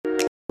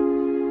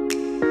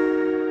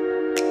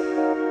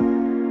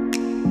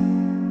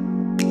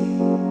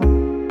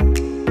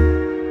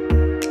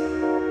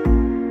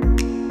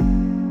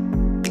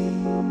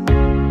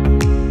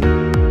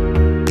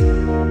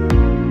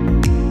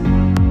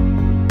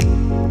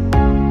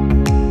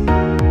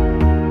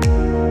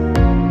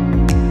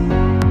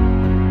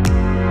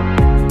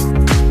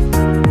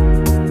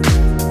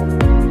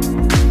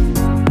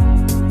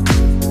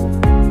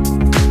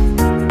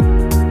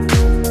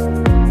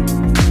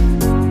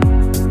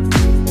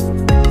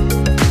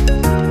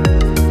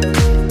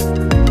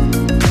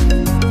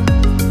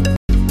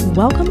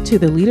Welcome to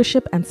the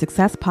Leadership and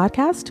Success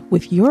Podcast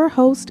with your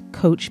host,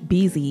 Coach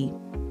BZ.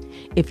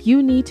 If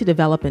you need to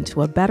develop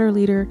into a better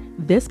leader,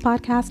 this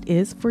podcast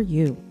is for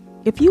you.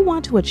 If you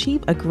want to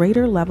achieve a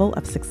greater level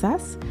of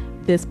success,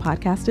 this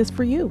podcast is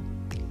for you.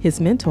 His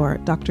mentor,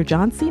 Dr.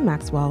 John C.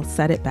 Maxwell,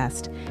 said it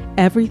best: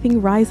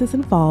 everything rises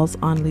and falls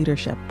on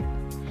leadership.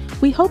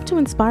 We hope to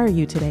inspire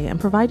you today and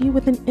provide you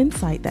with an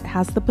insight that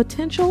has the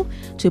potential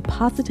to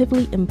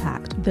positively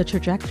impact the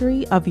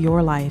trajectory of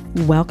your life.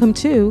 Welcome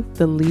to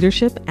the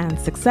Leadership and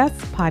Success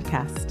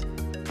Podcast.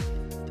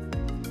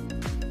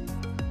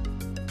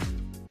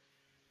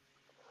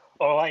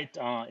 All right,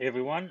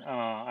 everyone.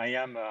 I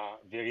am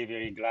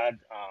very glad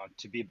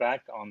to be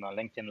back on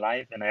LinkedIn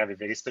Live, and I have a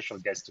very special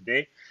guest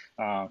today,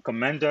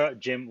 Commander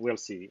Jim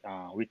Willsey,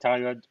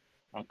 retired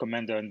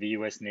commander in the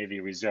U.S.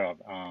 Navy Reserve.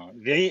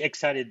 Very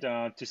excited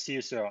to see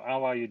you, sir.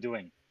 How are you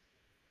doing?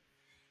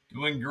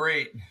 Doing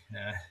great.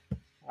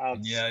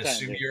 And yeah, I assume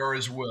Outstanding. you are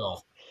as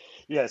well.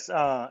 Yes,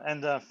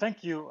 and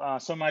thank you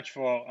so much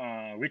for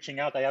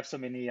reaching out. I have so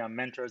many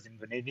mentors in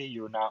the Navy.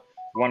 You're now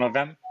one of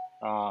them.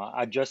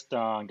 I just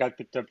got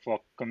picked up for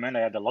command.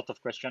 I had a lot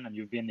of questions, and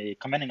you've been a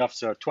commanding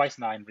officer twice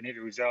now in the Navy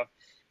Reserve.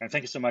 And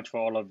thank you so much for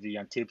all of the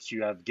tips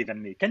you have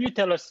given me. Can you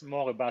tell us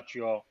more about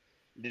your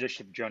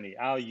leadership journey,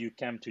 how you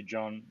came to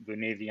join the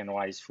Navy and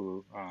rise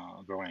through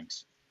the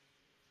ranks?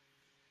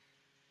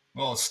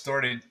 Well, it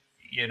started,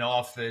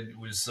 off that it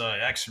was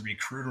actually a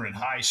recruiter in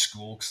high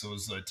school because I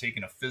was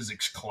taking a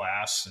physics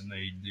class and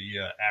they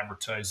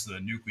advertised the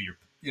nuclear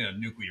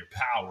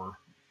power.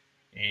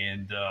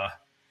 And, I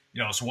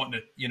was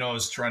wanting to, I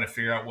was trying to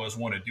figure out what I was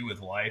wanting to do with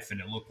life. And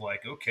it looked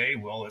like, okay,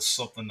 well, it's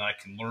something I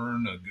can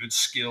learn, a good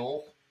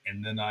skill.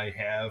 And then I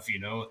have,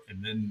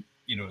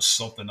 it's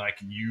something I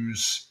can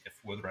use if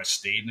whether I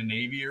stayed in the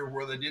Navy or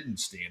whether I didn't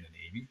stay in the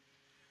Navy.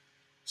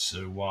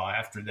 So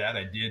after that,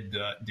 I did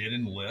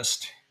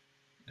enlist,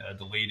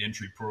 delayed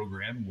entry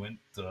program,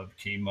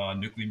 became a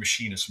nuclear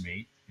machinist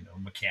mate,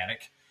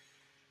 mechanic,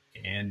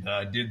 and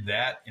did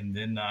that. And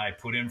then I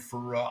put in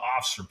for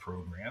officer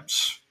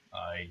programs.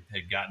 I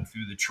had gotten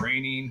through the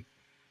training,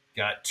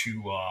 got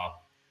to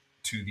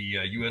the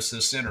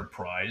USS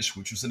Enterprise,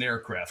 which was an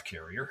aircraft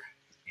carrier,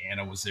 and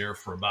I was there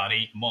for about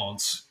 8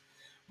 months.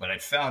 But I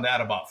found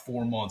out about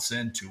 4 months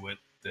into it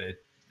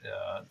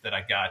that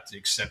I got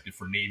accepted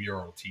for Navy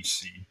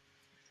ROTC.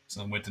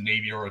 So I went to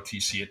Navy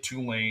ROTC at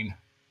Tulane,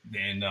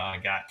 then I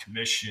got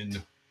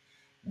commissioned,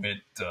 went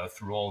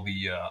through all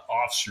the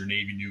officer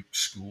Navy nuke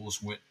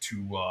schools, went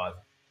to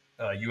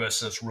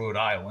USS Rhode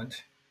Island,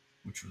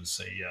 which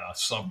was a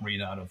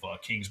submarine out of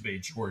Kings Bay,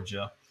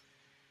 Georgia.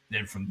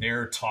 Then from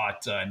there,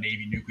 taught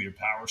Navy Nuclear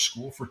Power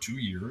School for 2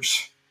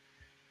 years.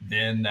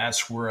 Then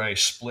that's where I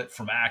split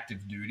from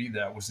active duty.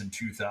 That was in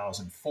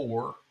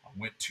 2004. I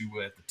went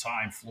to, at the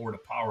time, Florida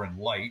Power and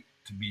Light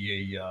to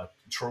be a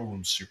control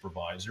room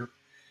supervisor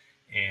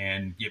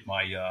and get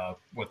my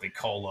what they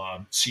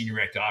call senior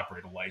active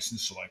operator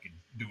license, so I could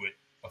do it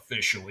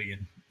officially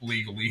and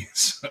legally,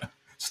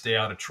 stay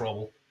out of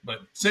trouble. But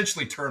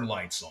essentially, turn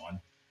lights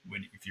on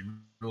if you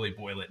really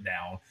boil it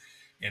down.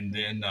 And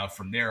then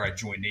from there, I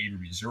joined Navy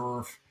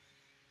Reserve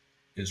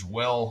as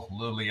well.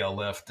 Literally, I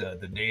left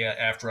the day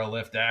after I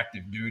left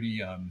active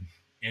duty.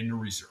 In the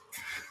reserve.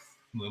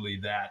 Literally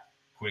that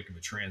quick of a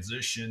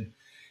transition.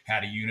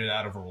 Had a unit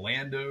out of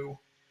Orlando.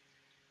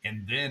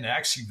 And then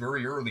actually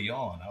very early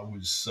on, I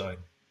was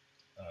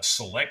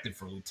selected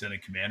for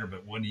lieutenant commander,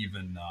 but wouldn't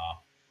even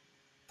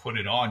put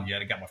it on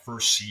yet. I got my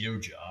first CO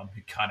job.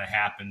 It kind of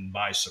happened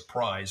by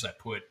surprise.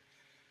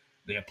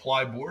 They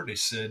applied board. They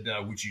said,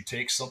 would you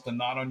take something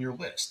not on your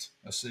list?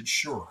 I said,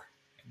 sure.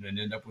 And then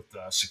ended up with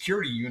a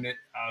security unit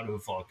out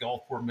of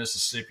Gulfport,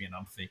 Mississippi. And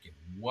I'm thinking,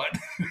 what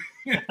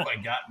have I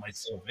got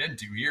myself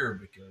into here?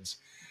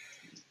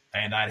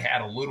 And I'd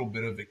had a little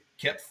bit of it,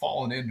 kept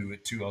falling into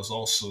it too. I was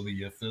also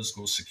the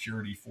physical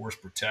security force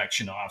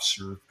protection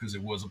officer because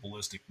it was a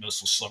ballistic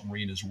missile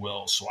submarine as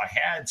well. So I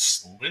had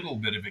a little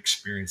bit of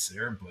experience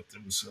there, but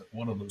it was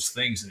one of those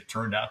things, and it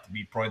turned out to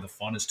be probably the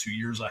funnest 2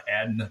 years I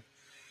had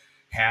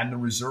in the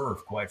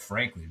reserve, quite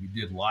frankly. We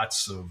did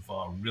lots of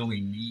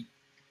really neat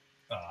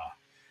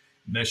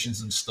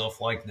missions and stuff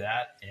like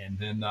that. And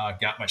then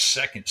got my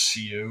second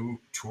CO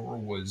tour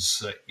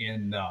was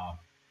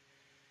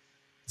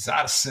it's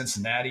out of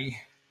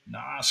Cincinnati,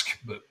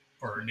 NOSC,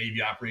 or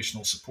Navy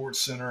Operational Support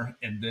Center,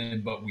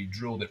 but we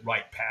drilled at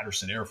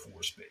Wright-Patterson Air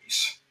Force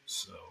Base.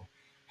 So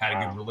had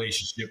a good Wow.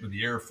 relationship with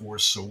the Air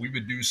Force. So we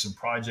would do some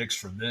projects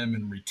for them.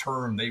 In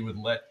return, they would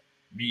let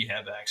me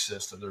have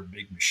access to their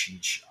big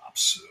machine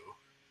shops. So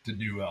to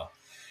do,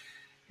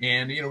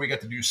 we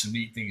got to do some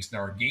neat things. Now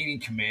our gaining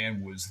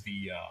command was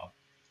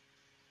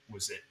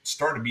it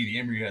started to be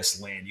the MUS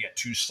land. You got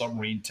 2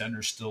 submarine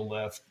tenders still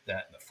left,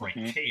 that and the Frank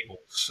Mhm. Cable.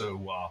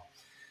 So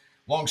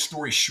long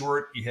story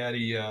short, you had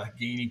a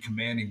gaining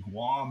command in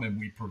Guam, and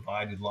we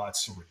provided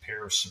lots of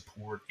repair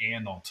support.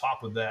 And on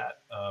top of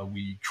that,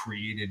 we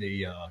created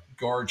a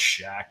guard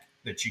shack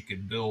that you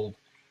could build,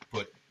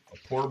 put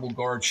a portable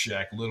guard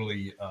shack.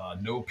 Literally,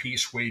 no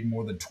piece weighed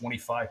more than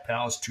 25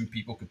 pounds. 2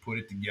 people could put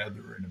it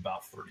together in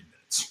about 30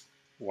 minutes.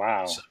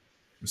 Wow. So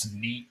it was a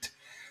neat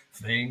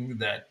thing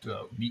that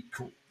neat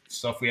cool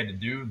stuff we had to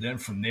do. Then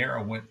from there,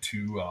 I went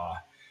to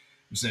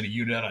was in a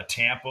unit out of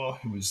Tampa.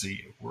 It was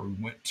where we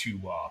went to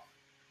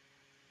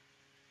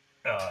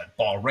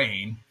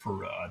Bahrain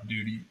for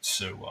duty.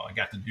 So I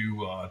got to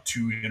do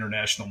 2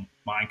 international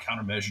mine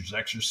countermeasures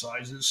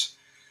exercises.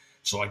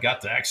 So I got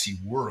to actually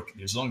work.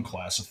 It's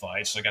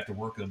unclassified, so I got to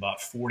work with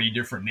about 40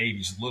 different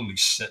navies, literally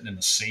sitting in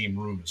the same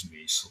room as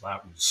me. So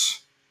that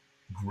was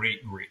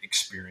great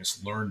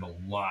experience. Learned a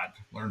lot.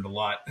 Learned a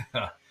lot.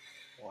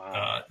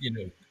 Wow.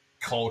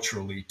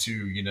 Culturally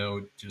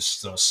too.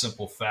 Just a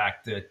simple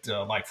fact that,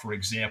 like for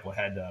example, I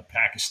had a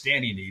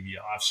Pakistani Navy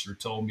officer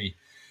told me,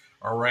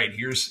 "All right,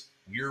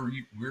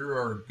 we're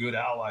our good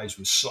allies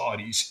with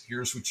Saudis.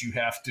 Here's what you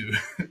have to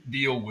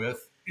deal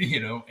with."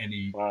 And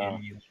Wow.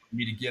 he allowed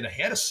me to get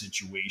ahead of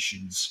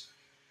situations,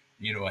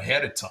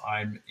 ahead of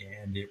time,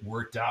 and it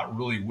worked out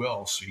really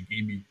well. So he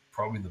gave me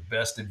probably the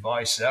best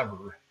advice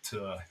ever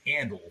to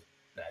handle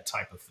that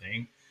type of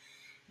thing.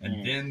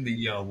 And Mm. then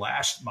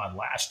my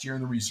last year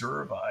in the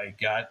reserve, I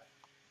got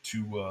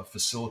to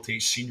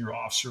facilitate senior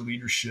officer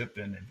leadership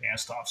and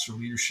advanced officer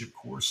leadership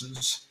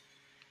courses,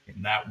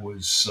 and that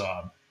was,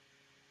 I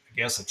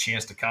guess, a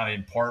chance to kind of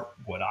impart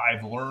what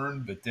I've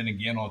learned. But then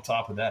again, on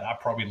top of that, I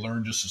probably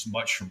learned just as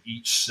much from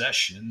each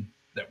session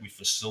that we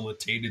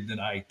facilitated than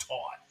I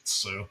taught.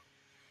 So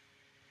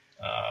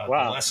the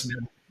Wow.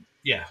 lesson,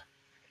 yeah,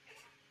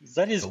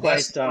 That is the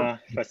quite lesson.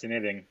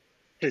 fascinating.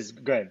 Please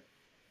go ahead.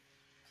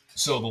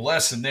 So the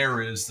lesson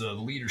there is the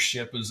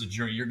leadership is a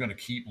journey. You're going to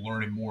keep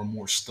learning more and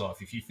more stuff.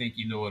 If you think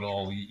you know it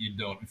all, you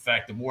don't. In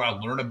fact, the more I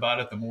learn about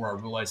it, the more I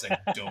realize I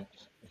don't.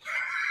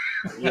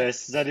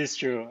 Yes, that is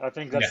true. I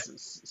think Yeah.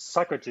 that's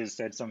Socrates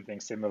said something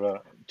similar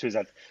to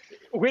that.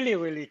 Really,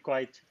 really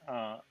quite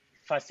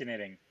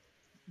fascinating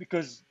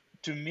because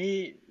to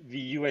me, the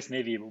US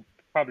Navy,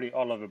 probably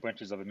all of the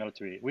branches of the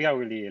military, we are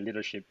really a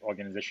leadership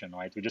organization,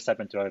 right? We just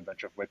happen to have a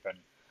bunch of weapons.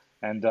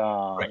 And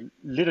Right.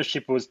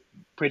 leadership was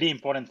pretty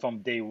important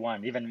from day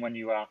one. Even when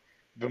you are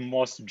the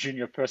most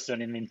junior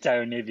person in the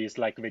entire Navy, it's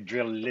like they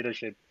drill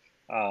leadership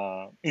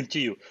into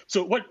you.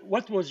 So,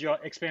 what was your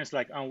experience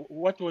like?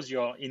 What was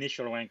your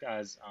initial rank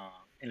as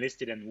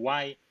enlisted, and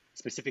why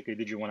specifically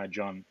did you want to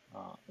join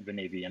the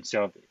Navy and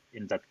serve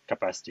in that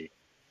capacity?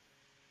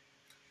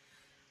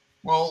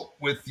 Well,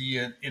 with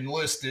the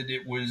enlisted,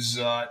 it was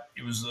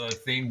a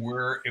thing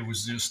where it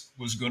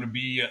was going to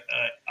be.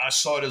 I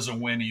saw it as a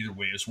win either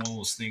way. It's one of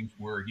those things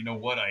where, you know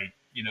what, I've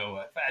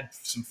had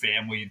some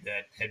family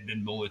that had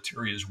been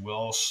military as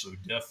well, so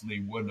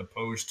definitely wasn't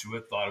opposed to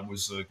it. Thought it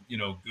was a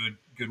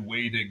good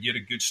way to get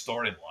a good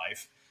start in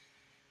life.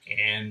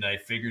 And I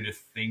figured if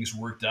things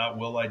worked out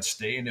well, I'd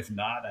stay, and if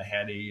not, I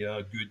had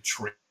a good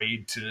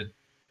trade to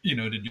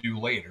do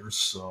later.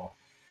 So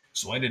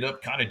I ended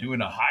up kind of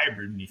doing a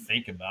hybrid when you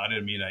think about it.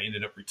 I mean, I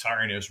ended up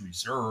retiring as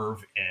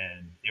reserve,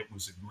 and it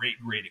was a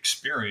great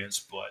experience.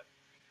 But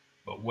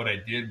what I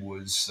did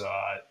was,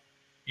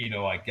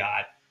 I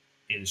got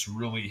is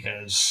really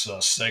has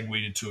segued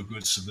into a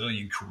good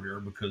civilian career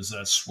because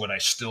that's what I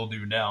still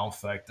do now. In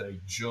fact, I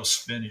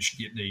just finished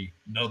getting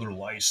another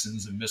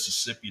license in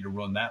Mississippi to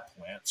run that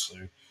plant.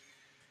 So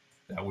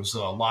that was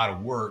a lot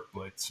of work,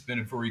 but it's been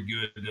a very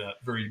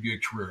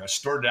good career. I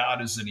started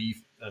out as an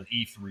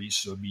E3,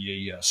 so it'd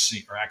be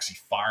or actually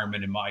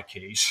fireman in my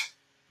case,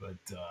 but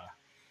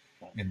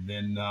and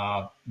then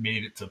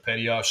made it to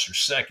petty officer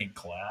second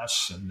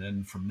class, and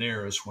then from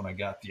there is when I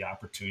got the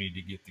opportunity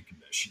to get the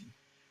commission.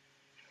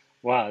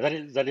 Wow,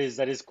 that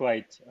is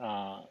quite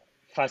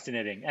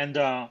fascinating.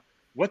 And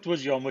what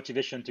was your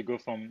motivation to go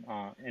from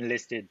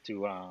enlisted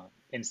to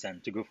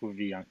ensign, to go through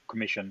the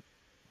commission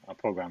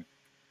program?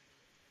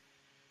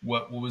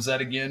 What was that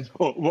again?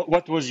 Oh,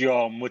 what was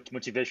your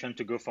motivation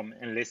to go from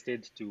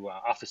enlisted to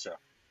officer?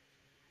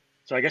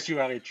 So I guess you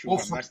are a true Well,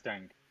 from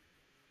Mustang.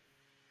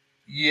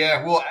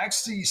 Yeah, well,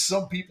 actually,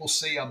 some people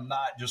say I'm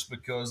not just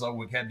because I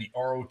would have the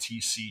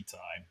ROTC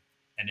time.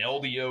 And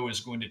LDO is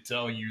going to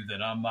tell you that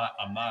I'm not.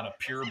 I'm not a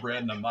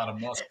purebred, and I'm not a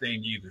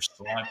Mustang either.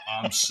 So I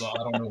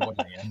don't know what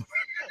I am.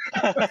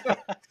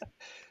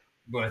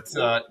 But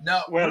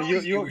no, Well, you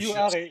really, it you was you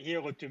are just a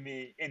hero to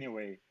me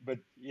anyway. But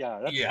yeah,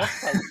 that's yeah, that's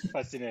quite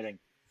fascinating.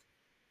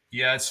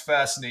 yeah. It's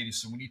fascinating.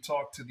 So when you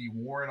talk to the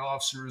warrant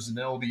officers and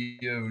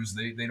LDOs,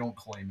 they don't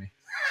claim me,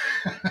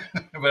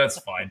 but that's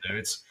fine though.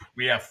 It's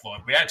we have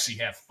fun. We actually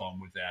have fun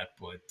with that,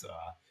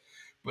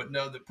 but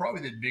no,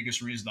 probably the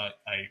biggest reason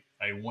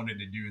I wanted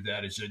to do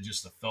that is I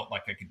just felt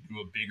like I could do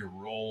a bigger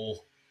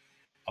role.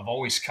 I've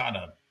always kind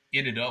of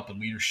ended up in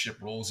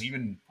leadership roles,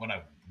 even when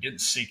I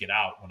didn't seek it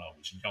out when I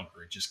was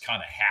younger. It just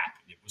kind of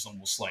happened. It was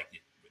almost like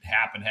it would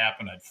happen.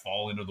 I'd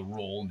fall into the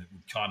role, and it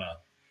would kind of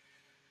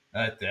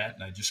at that,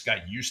 and I just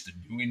got used to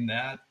doing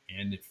that,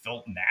 and it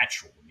felt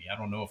natural to me. I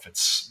don't know if it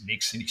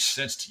makes any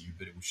sense to you,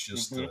 but it was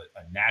just Hmm.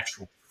 a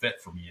natural fit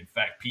for me. In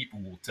fact, people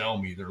will tell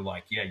me they're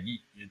like, "Yeah,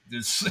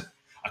 this."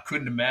 I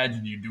couldn't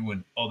imagine you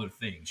doing other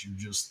things.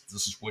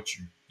 This is what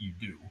you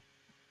do.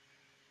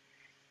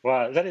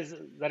 Wow,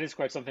 that is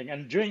quite something.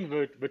 And during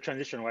the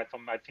transition, right,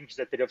 from I think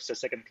that officer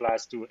second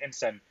class to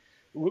ensign,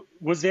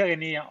 was there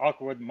any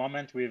awkward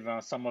moment with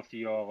some of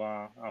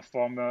your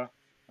former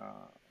uh,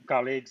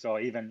 colleagues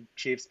or even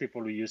chiefs,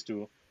 people who used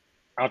to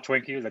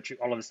outrank you, that you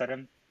all of a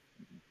sudden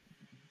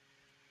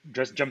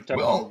just jumped up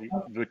on Well,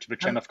 the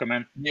chain of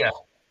command? yeah,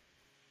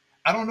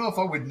 I don't know if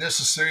I would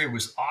necessarily it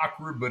was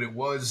awkward, but it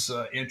was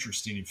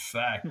interesting. In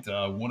fact,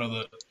 one of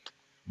the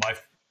my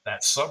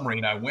that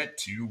submarine I went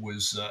to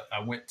was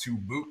I went to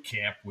boot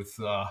camp with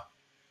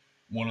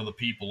one of the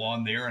people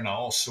on there, and I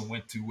also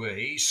went to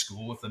a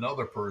school with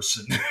another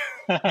person,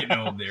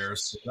 there.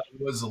 So that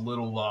was a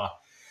little, not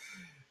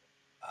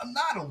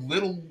a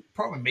little,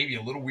 probably maybe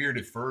a little weird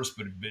at first,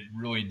 but it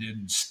really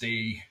didn't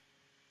stay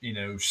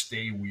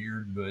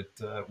weird. But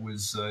it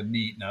was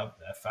neat. Now,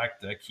 in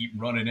fact, I keep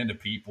running into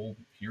people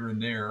here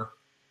and there,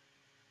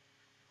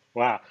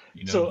 Wow.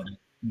 So that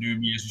knew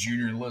me as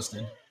junior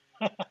enlisted.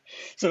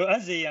 so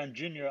as a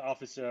junior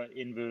officer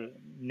in the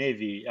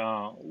Navy,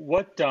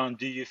 what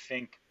do you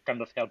think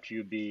kind of helped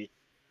you be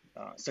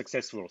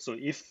successful? So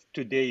if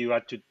today you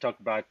had to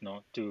talk back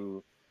now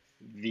to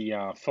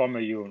the former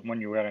you when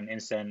you were an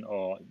ensign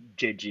or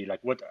JG,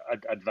 like what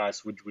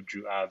advice would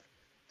you have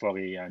for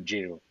a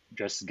JO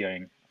just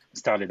getting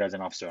started as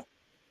an officer?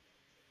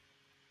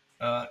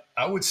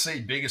 I would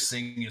say biggest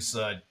thing is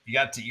you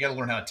got to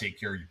learn how to take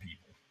care of your people,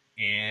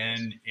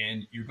 and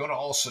you're going to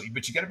also,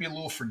 but you got to be a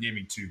little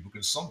forgiving too,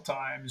 because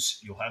sometimes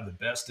you'll have the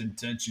best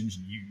intentions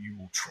and you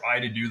will try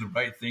to do the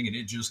right thing and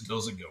it just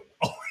doesn't go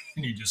well,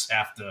 and you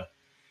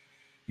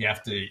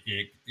have to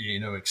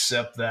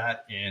accept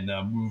that and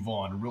move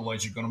on.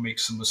 Realize you're going to make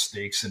some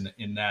mistakes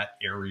in that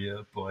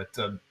area, but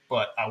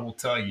I will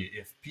tell you,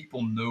 if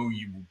people know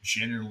you will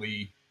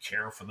generally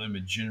care for them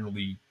and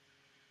generally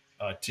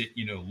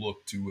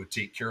look to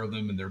take care of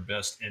them in their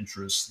best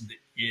interests,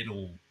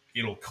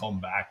 it'll come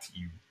back to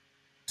you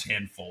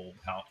tenfold.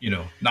 How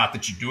not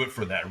that you do it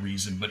for that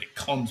reason, but it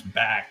comes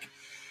back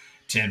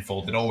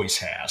tenfold. It always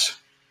has.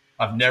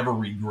 I've never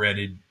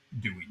regretted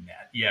doing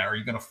that. Yeah, are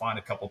you going to find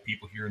a couple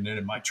people here and there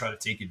that might try to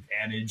take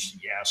advantage?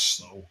 Yes,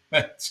 so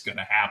that's going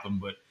to happen.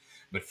 But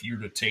if you're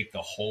to take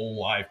the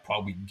whole, I've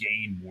probably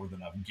gained more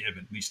than I've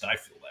given. At least I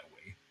feel that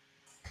way.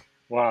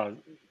 Wow,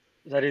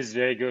 that is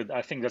very good.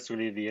 I think that's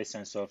really the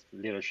essence of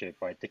leadership,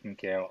 right? Taking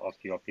care of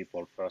your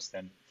people first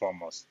and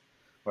foremost.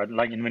 Right?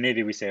 Like in the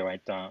Navy, we say, right,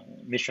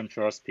 mission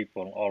first,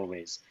 people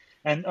always.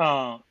 And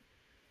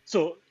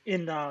so,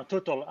 in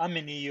total, how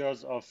many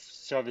years of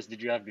service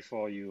did you have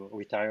before you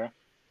retire?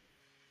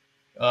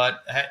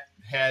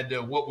 Had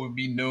what would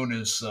be known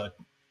as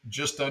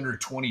just under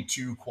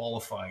 22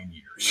 qualifying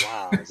years.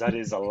 Wow, that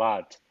is a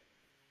lot.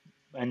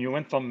 And you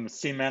went from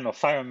seaman or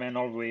fireman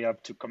all the way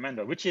up to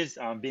commander, which is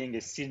being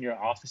a senior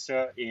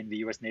officer in the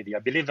U.S. Navy. I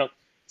believe that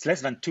it's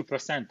less than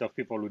 2% of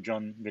people who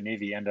join the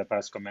Navy end up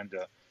as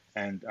commander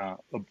and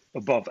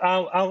above.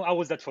 How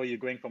was that for you,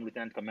 going from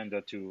lieutenant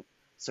commander to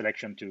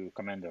selection to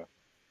commander?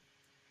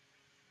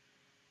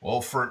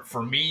 Well,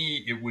 for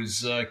me, it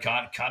was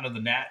kind of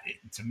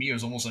to me, it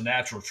was almost a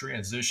natural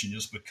transition,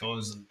 just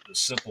because the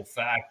simple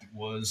fact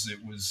was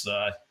it was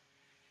to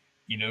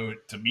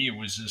me it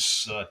was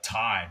just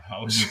time. I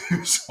was it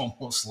was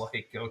almost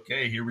like,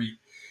 okay, here we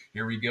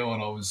go,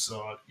 and I was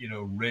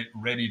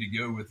ready to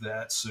go with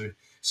that. So it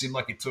seemed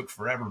like it took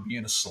forever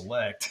being a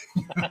select.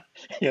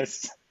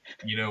 Yes.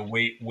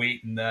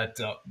 Waiting that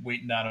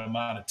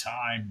amount of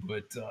time.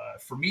 But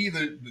for me,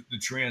 the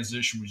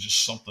transition was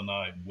just something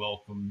I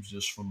welcomed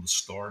just from the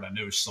start. I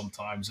know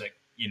sometimes that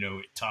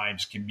at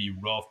times can be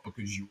rough,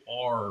 because you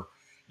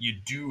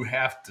do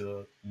have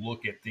to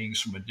look at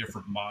things from a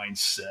different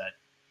mindset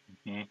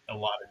Mhm. a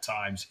lot of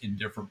times in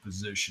different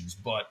positions.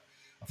 But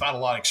I've had a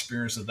lot of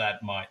experience of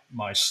that in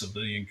my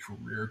civilian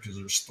career, because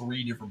there's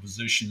 3 different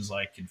positions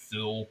I can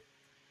fill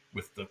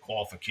with the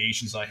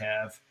qualifications I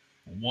have.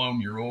 One,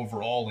 you're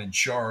overall in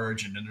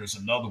charge, and then there's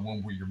another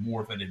one where you're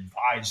more of an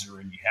advisor,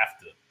 and you have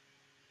to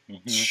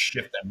Mhm.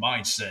 shift that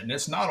mindset. And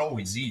it's not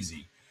always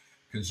easy,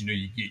 because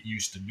you get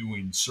used to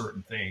doing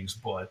certain things.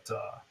 But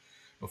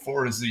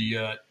before, as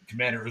the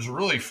commander, it was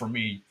really, for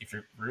me, if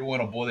you really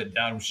want to boil it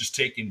down, it was just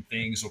taking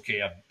things.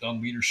 Okay, I've done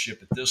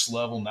leadership at this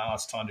level. Now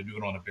it's time to do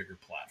it on a bigger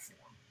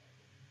platform.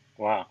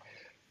 Wow.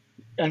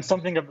 And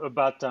something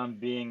about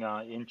being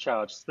in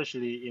charge,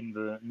 especially in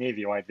the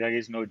Navy, right? There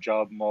is no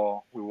job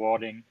more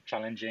rewarding,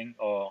 challenging,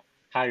 or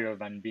higher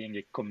than being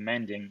a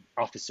commanding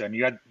officer. And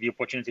you had the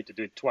opportunity to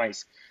do it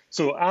twice.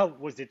 So, how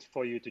was it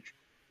for you to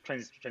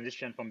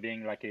transition from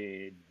being like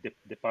a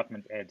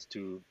department head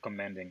to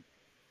commanding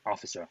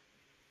officer?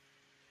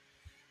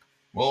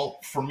 Well,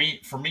 for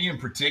me in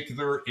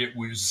particular, I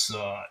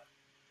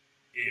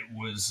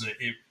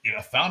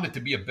found it to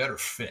be a better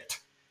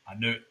fit. I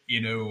know,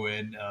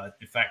 and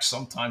in fact,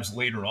 sometimes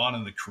later on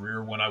in the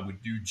career, when I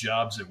would do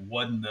jobs that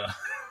wasn't the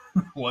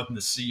wasn't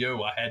the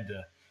CO, I had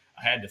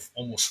to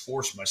almost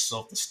force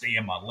myself to stay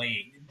in my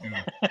lane and do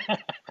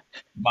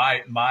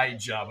my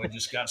job. I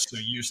just got so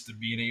used to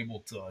being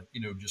able to,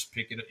 just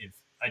pick it up.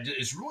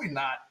 It's really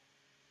not.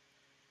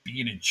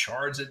 being in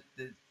charge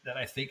that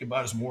I think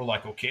about is more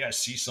like, okay, I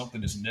see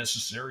something is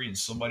necessary and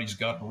somebody's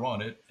got to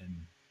run it, and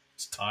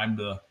it's time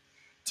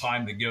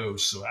to go.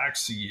 So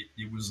actually,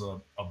 it was a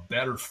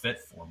better fit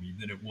for me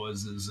than it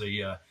was as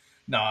a.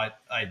 No, I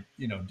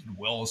did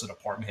well as a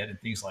department head and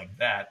things like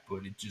that,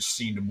 but it just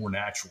seemed a more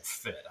natural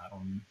fit. I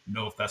don't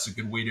know if that's a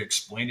good way to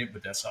explain it,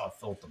 but that's how it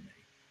felt to me.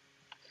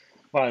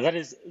 Well, that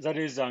is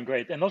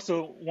great. And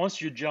also,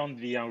 once you joined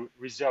the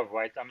reserve,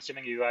 right? I'm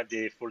assuming you had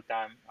a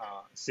full-time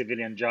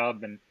civilian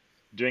job and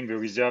doing the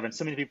reserve. And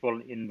so many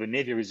people in the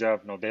Navy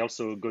Reserve, they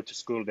also go to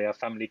school, they have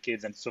family,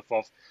 kids, and so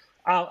forth.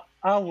 How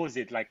was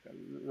it like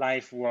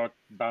life work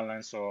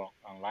balance or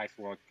life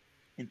work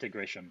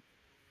integration?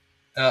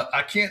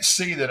 I can't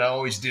say that I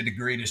always did the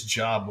greatest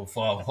job of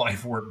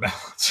life work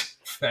balance.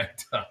 In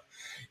fact,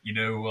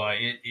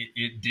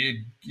 it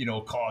did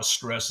cause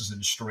stresses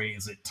and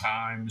strains at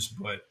times.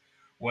 But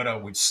what I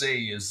would say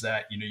is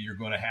that you're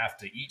going to have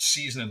to, each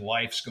season in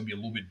life is going to be a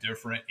little bit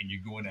different, and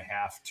you're going to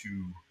have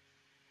to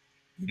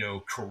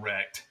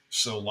correct.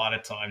 So a lot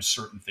of times,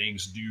 certain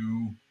things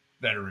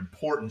that are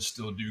important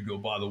still do go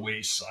by the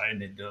wayside,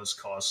 and it does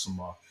cause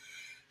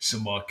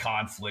some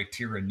conflict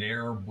here and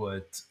there,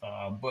 but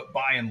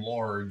by and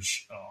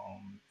large,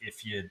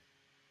 if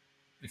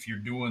you're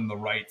doing the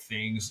right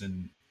things,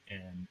 and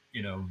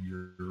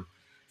your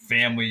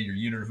family, your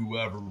unit,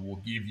 whoever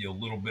will give you a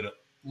little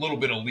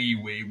bit of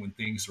leeway when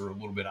things are a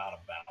little bit out of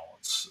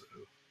balance. So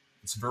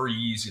it's very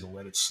easy to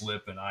let it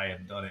slip, and I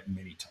have done it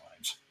many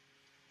times.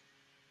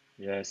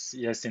 Yes,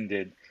 yes,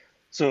 indeed.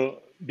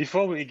 So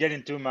before we get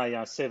into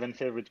my seven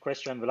favorite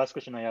question, the last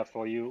question I have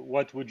for you,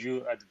 what would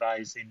you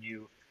advise a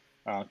new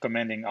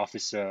commanding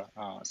officer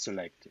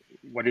select?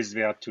 What is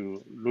there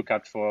to look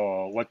out for?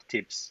 Or what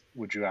tips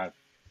would you have?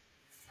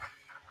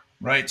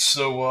 Right.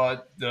 So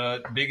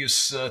the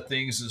biggest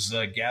things is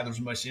gather as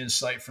much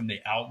insight from the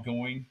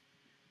outgoing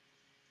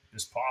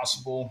as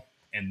possible,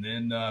 and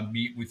then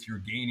meet with your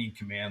gaining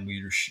command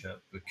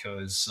leadership,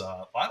 because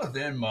a lot of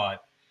them,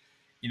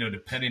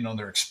 depending on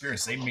their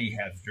experience, they may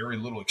have very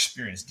little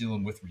experience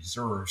dealing with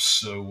reserves.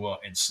 So,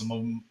 and some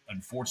of them,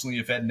 unfortunately,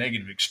 have had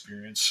negative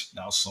experience.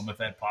 Now, some have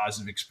had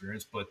positive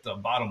experience. But the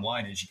bottom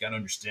line is, you got to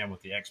understand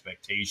what the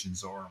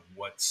expectations are and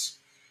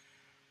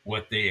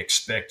what they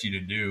expect you to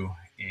do.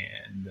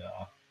 And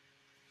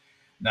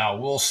now,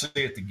 we'll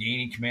say at the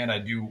gaining command, I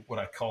do what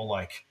I call,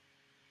 like,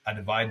 I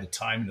divide the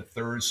time into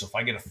thirds. So if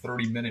I get a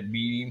 30-minute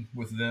meeting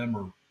with them,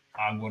 or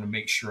I'm going to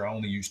make sure I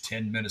only use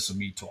 10 minutes of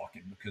me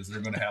talking, because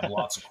they're going to have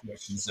lots of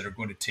questions that are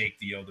going to take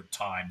the other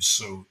time.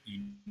 So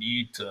you may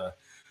even need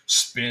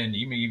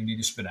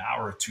to spend an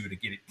hour or two to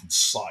get it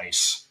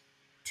concise,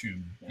 to,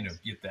 Yes.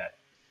 get that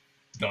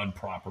done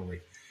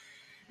properly.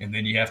 And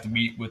then you have to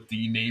meet with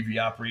the Navy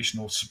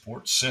Operational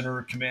Support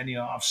Center commanding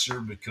officer,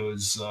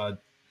 because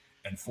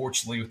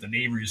unfortunately, with the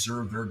Navy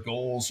Reserve, their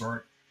goals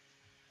aren't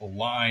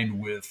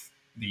aligned with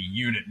the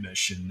unit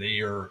mission.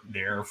 They are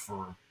there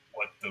for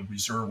what the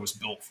reserve was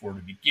built for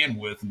to begin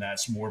with, and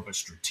that's more of a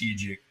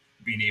strategic,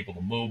 being able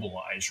to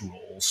mobilize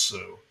role.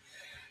 So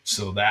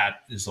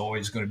that is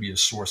always going to be a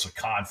source of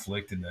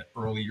conflict, and the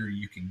earlier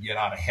you can get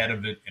out ahead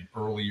of it, and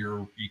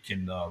earlier you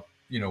can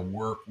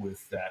work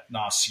with that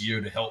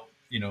NACIO to help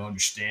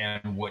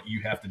understand what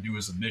you have to do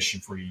as a mission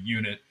for your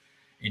unit,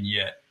 and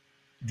yet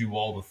do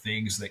all the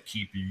things that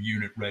keep your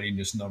unit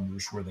readiness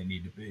numbers where they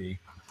need to be.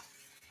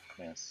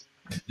 Yes.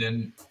 And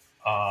then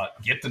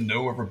get to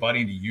know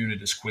everybody in the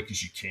unit as quick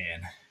as you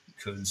can,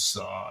 because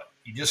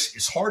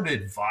it's hard to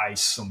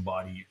advise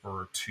somebody,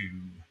 or to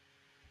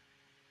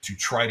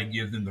try to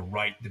give them the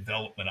right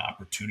development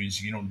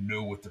opportunities. You don't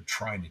know what they're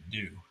trying to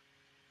do,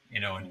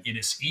 and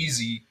it's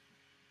easy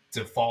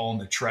to fall in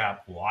the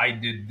trap. Well, I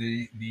did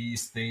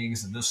these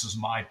things, and this is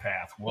my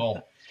path.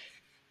 Well,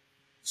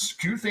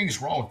 two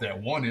things wrong with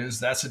that. One is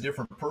that's a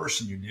different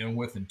person you're dealing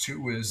with, and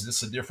two is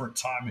it's a different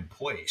time and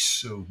place.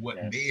 So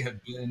what may Yes.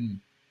 have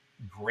been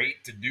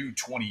great to do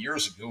 20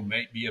 years ago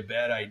might be a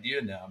bad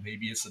idea now.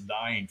 Maybe it's a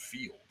dying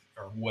field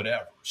or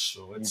whatever.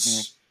 So Hmm.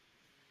 it's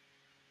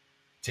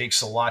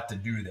takes a lot to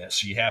do that.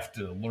 So you have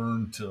to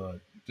learn to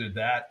do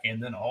that,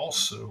 and then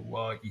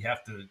also you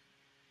have to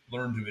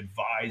learn to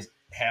advise,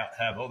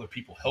 have other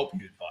people help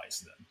you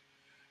advise them.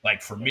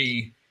 Like for Yes.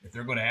 me, if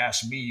they're going to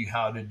ask me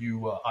how to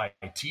do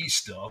IT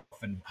stuff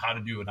and how to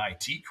do an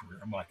IT career,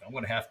 I'm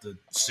going to have to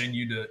send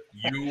you,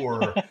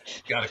 or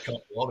got a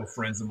couple other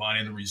friends of mine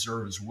in the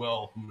reserve as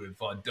well who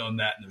have done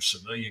that in their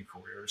civilian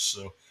careers.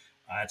 So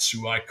that's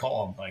who I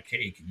call. I'm like,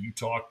 hey, can you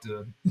talk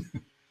to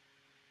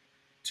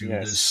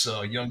Yes.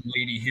 this young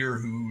lady here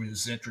who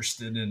is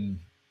interested in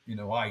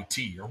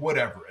IT or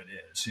whatever it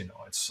is.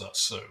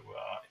 It's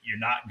you're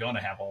not going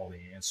to have all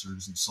the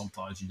answers, and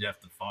sometimes you have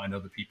to find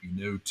other people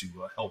to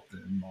help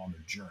them on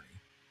their journey.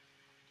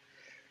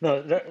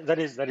 No, that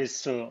is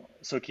so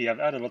key. I've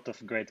had a lot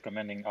of great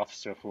commanding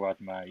officers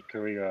throughout my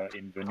career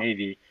in the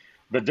Navy,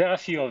 but there are a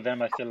few of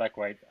them I feel like,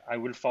 right, I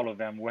will follow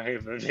them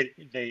wherever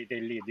they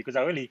lead, because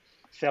I really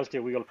felt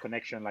a real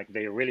connection, like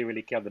they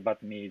really cared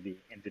about me, the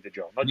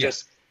individual, not Yeah,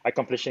 just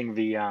accomplishing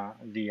the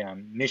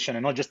mission,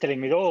 and not just telling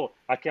me, oh,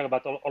 I care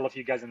about all of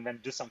you guys, and then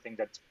do something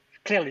that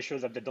clearly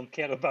shows that they don't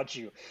care about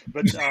you.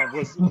 But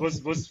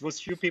those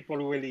few people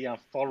who really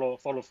follow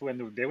through,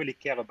 and they really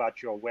care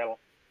about your well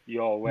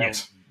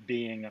Yes.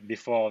 being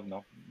before,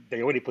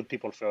 they already put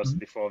people first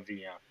before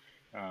the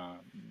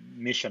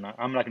mission.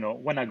 I'm like,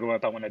 when I grow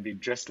up, I want to be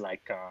just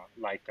like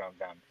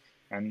them,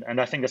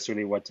 and I think that's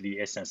really what the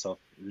essence of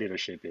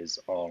leadership is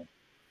all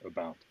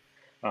about.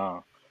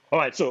 All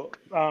right, so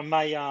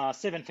my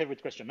 7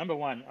 favorite question. Number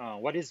one,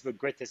 what is the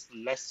greatest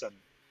lesson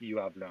you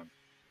have learned?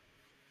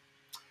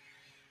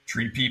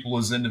 Treat people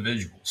as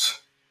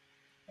individuals.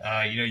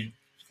 A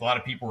lot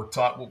of people were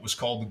taught what was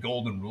called the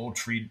golden rule: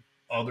 treat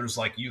others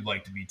like you'd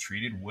like to be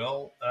treated.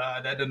 Well,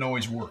 that doesn't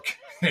always work.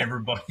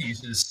 Everybody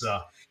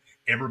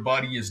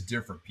is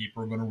different.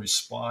 People are going to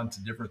respond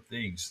to different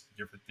things.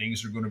 Different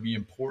things are going to be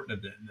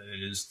important than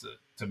it is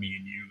to me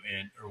and you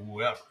and or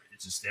whoever.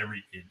 It's just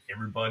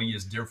everybody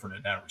is different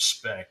in that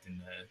respect.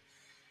 And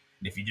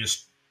if you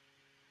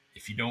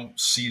don't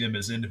see them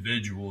as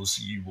individuals,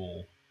 you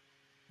will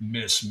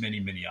miss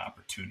many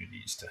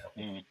opportunities to help.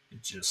 Mm,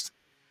 It just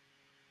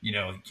you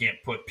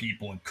can't put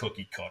people in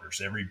cookie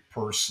cutters. Every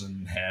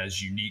person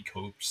has unique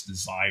hopes,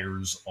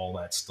 desires, all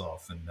that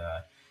stuff,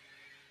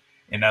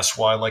 and that's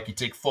why, like, you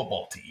take a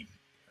football team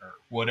or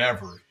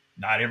whatever.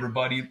 Not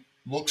everybody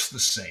looks the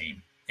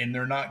same, and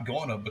they're not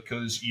gonna,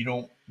 because you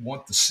don't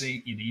want the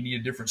same. You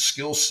need a different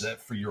skill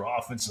set for your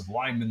offensive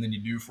lineman than you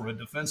do for a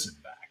defensive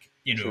back,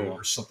 true.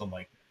 or something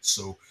like that.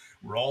 So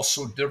we're all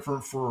so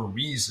different for a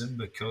reason,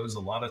 because a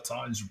lot of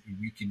times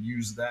we can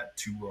use that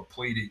to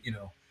play to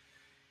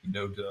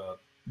to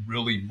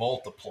really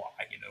multiply.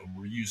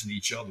 We're using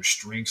each other's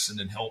strengths and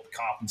then help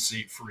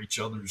compensate for each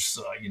other's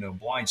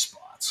blind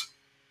spots.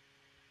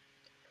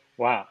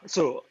 Wow.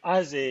 So,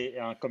 as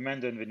a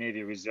commander in the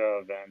Navy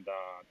Reserve and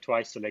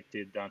twice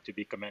selected to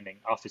be commanding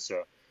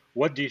officer,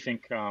 what do you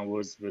think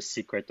was the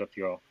secret of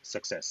your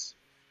success?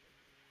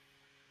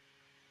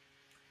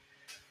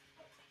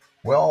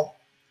 Well,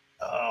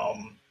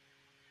 um,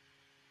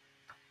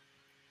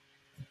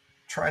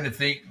 trying to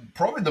think,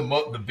 probably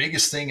the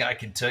biggest thing I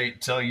can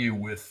tell you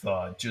with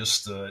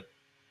just I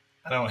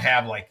don't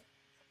have, like,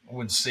 I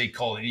wouldn't say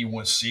call it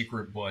anyone's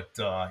secret, but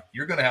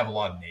you're going to have a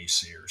lot of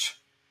naysayers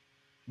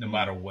no Mm,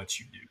 matter what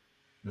you do.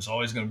 There's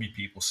always going to be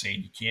people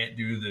saying you can't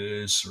do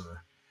this,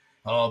 or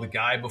oh, the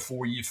guy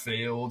before you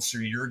failed, so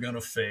you're going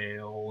to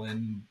fail,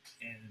 and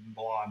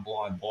blah and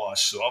blah and blah.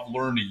 So I've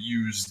learned to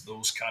use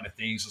those kind of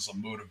things as a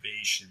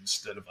motivation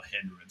instead of a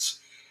hindrance.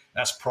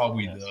 That's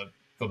probably yes.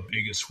 the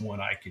biggest one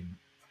I could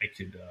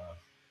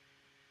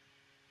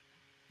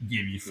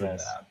give you for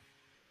Yes. that.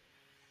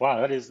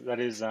 Wow, that is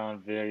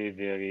very,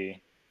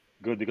 very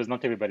good, because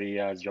not everybody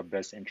has your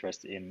best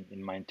interest in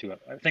mind too.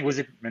 I think, was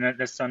it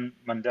Nelson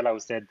Mandela who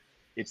said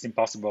it's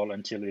impossible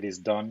until it is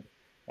done,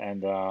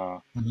 and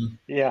Mhm.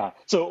 yeah.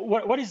 So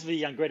what is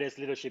the greatest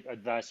leadership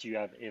advice you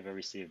have ever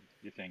received,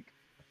 you think?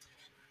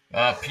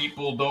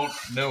 People don't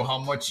care how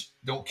much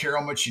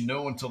you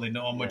know until they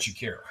know how much you Yes.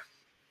 care.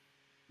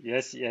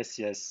 Yes, yes,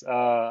 yes.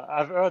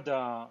 I've heard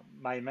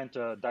my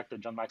mentor, Dr.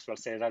 John Maxwell,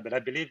 say that, but I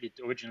believe it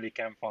originally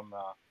came from.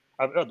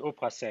 I've heard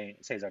Oprah say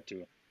that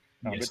too.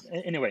 But Yes.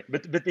 anyway,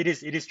 but it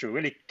is true.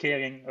 Really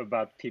caring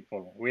about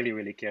people,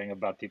 really caring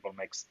about people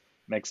makes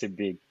a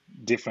big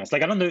difference.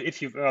 Like, I don't know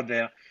if you've heard,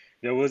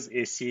 there was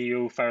a CEO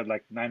who fired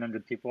like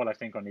 900 people, I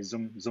think, on a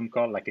Zoom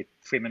call, like a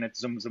 3 minute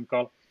Zoom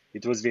call.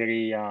 It was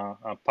very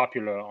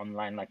popular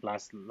online, like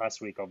last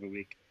week or the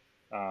week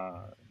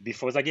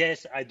before. It's like,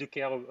 yes, I do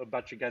care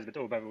about you guys, but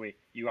oh, by the way,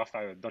 you are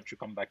fired. Don't you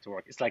come back to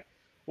work? It's like,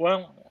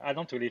 well, I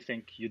don't really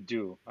think you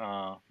do.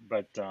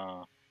 But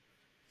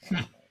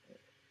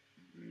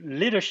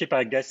leadership,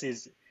 I guess,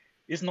 is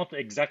not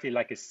exactly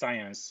like a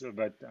science,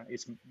 but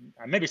it's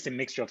maybe it's a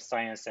mixture of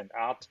science and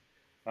art.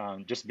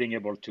 Just being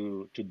able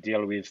to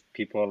deal with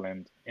people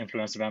and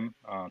influence them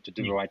to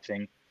do the Yeah. right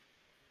thing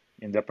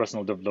in their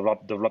personal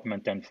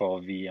development and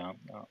for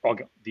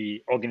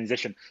the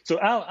organization. So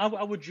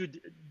how would you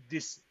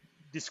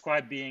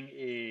describe being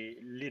a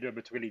leader,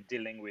 but really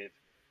dealing with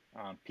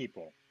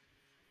people?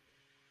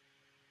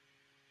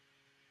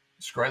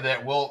 Describe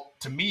that. Well,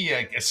 to me,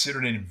 I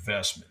consider it an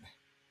investment.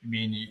 I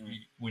mean,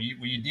 Mm, when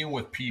you deal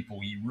with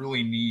people, you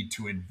really need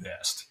to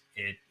invest.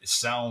 It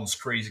sounds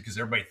crazy because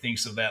everybody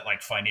thinks of that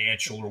like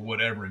financial or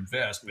whatever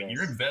invest, but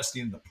you're yes.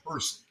 investing in the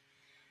person.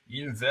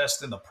 You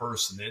invest in the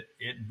person.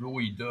 It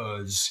really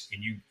does.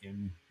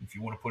 And if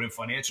you want to put in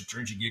financial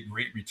terms, you get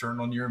great return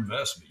on your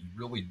investment. You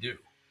really do.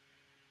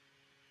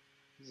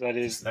 That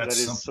is Just that that is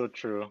simple. so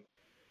true.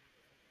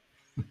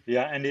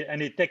 Yeah, and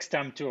it takes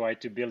time too, right,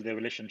 to build a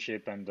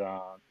relationship and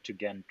to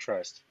gain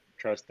trust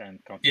and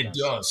It confidence.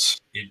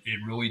 does. It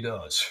really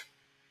does.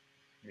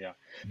 Yeah,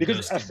 It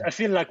because does. I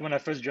feel like when I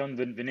first joined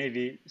the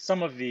Navy,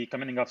 some of the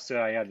commanding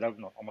officer I had, like,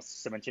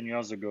 almost 17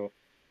 years ago,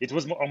 it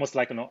was almost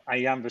like, I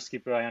am the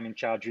skipper, I am in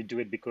charge, you do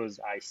it because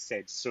I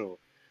said so.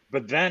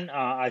 But then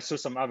I saw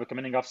some other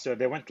commanding officer,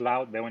 they weren't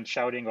loud, they weren't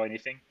shouting or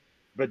anything,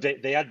 but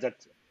they had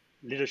that.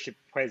 leadership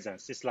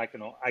presence. It's like,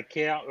 I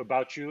care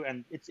about you,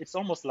 and it's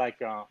almost like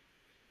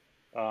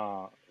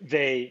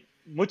they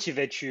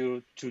motivate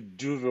you to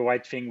do the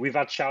right thing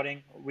without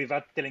shouting,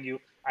 without telling you,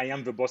 I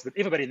am the boss. But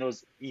everybody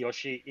knows he or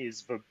she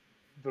is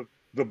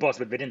the boss,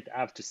 but they didn't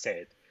have to say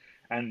it.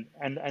 And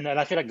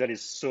I feel like that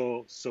is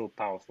so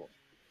powerful.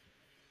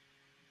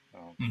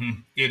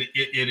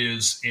 It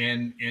is,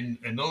 and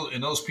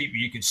those people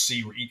you can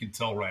see where you can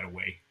tell right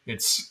away.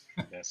 It's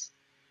Yes.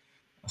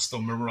 I still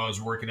remember when I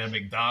was working at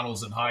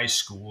McDonald's in high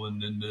school,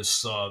 and then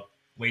this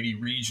lady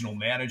regional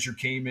manager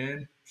came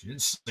in. She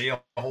didn't say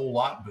a whole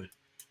lot, but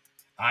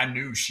I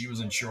knew she was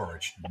in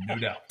charge, no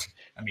doubt.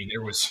 I mean,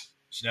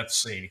 she didn't have to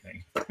say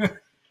anything.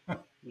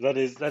 That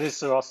is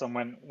so awesome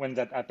when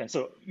that happens.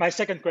 So my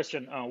second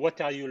question, what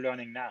are you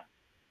learning now?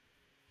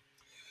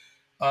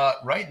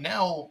 Right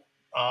now,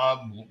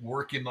 I'm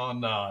working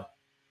on.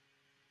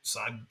 So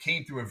I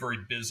came through a very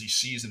busy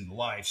season in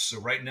life. So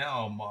right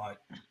now, I'm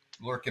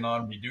working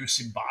on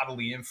reducing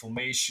bodily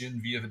inflammation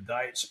via a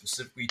diet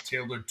specifically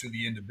tailored to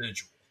the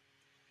individual.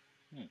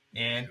 Hmm.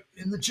 And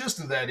the gist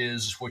of that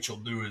is what you'll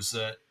do is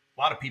that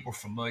a lot of people are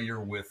familiar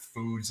with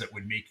foods that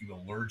would make you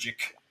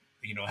allergic,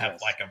 have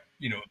Yes. like a,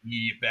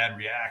 immediate bad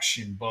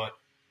reaction. But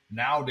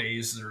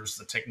nowadays there's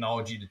the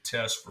technology to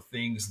test for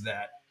things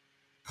that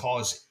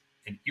cause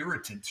an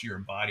irritant to your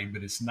body,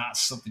 but it's not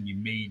something you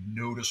may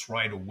notice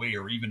right away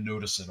or even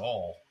notice at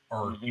all.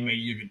 Or you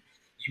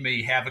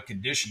may have a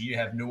condition, you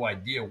have no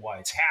idea why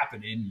it's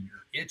happening,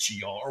 you're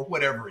itchy or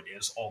whatever it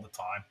is all the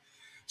time.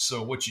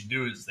 So what you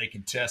do is they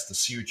can test to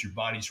see what your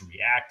body's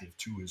reactive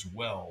to as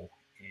well.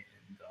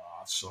 And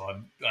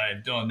so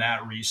I've done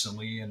that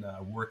recently, and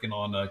working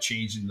on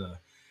changing the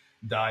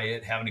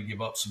diet, having to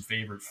give up some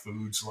favorite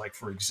foods. Like,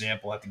 for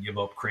example, I have to give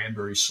up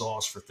cranberry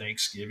sauce for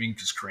Thanksgiving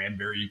because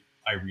cranberry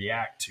I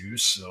react to.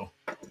 So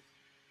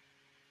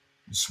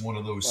it's one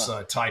of those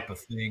Wow. type of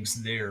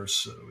things there.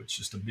 So it's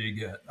just a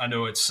big, I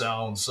know it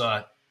sounds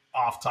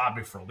off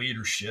topic for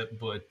leadership,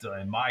 but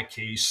in my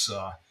case,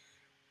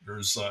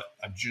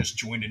 I've just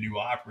joined a new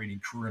operating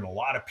crew, and a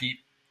lot of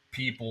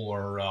people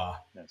are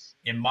Yes.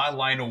 in my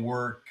line of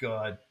work.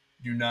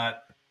 Do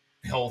not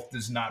Health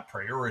is not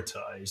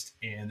prioritized,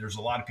 and there's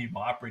a lot of people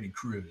operating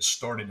crew that is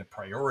starting to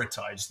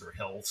prioritize their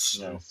health.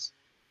 Yes.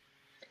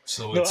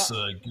 So No, it's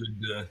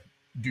good to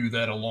do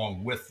that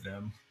along with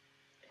them.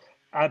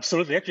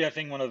 absolutely. Actually, I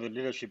think one of the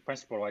leadership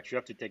principles, right, you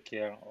have to take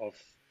care of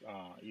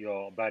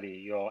your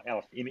body, your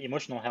health,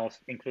 emotional health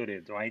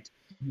included, right?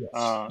 Yes,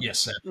 Uh,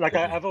 yes, like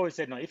absolutely. I've always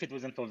said, no, if it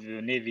wasn't for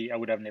the Navy, I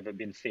would have never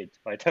been fit,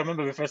 right? I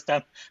remember the first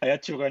time I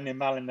had to run a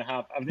mile and a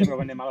half. I've never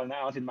run a mile and a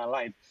half in my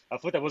life. I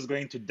thought I was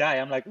going to die.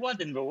 I'm like,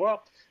 what in the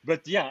world?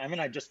 But yeah, I mean,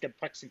 I just kept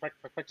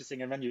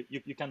practicing, and then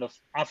you kind of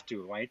have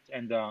to, right?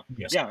 And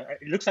Yes, yeah,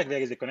 it looks like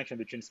there is a connection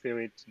between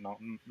spirit,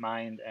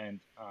 mind, and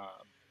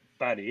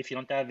body. If you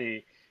don't have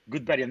a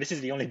good body, and this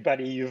is the only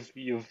body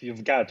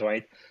you've got,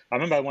 right? I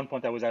remember at one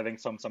point I was having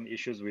some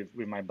issues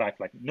with my back,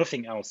 like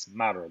nothing else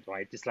mattered,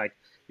 right? It's like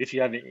if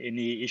you have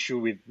any issue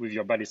with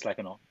your body, it's like,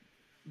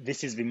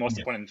 this is the most yes,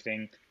 important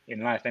thing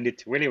in life, and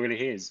it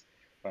really is,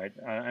 right?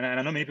 And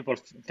I know many people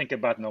think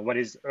about, what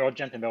is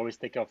urgent, and they always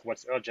take off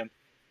what's urgent,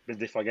 but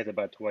they forget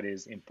about what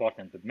is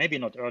important, but maybe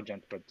not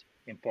urgent, but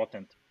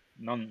important,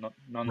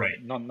 right,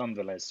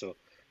 nonetheless. So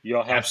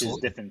your health is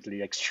absolutely.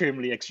 definitely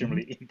extremely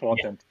Yeah.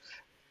 important.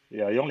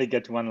 Yeah, you only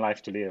get one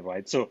life to live,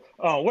 right? So,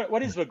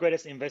 what is the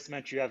greatest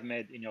investment you have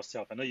made in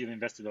yourself? I know you've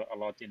invested a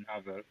lot in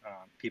other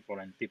people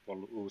and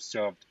people who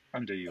served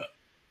under you.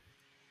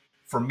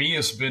 For me,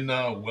 it's been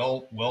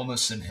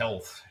wellness and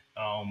health.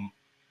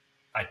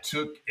 I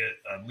took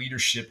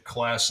leadership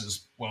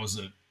classes when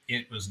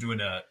it was doing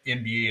a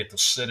MBA at the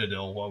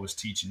Citadel while I was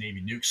teaching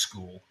Navy Nuke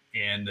School,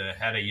 and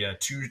had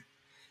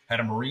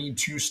a Marine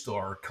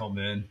 2-star come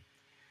in.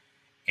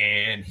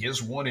 And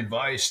his one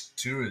advice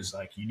too is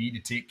like, you need to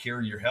take care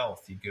of your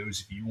health. He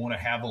goes, if you want to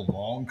have a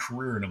long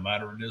career, no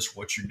matter this,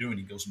 what you're doing,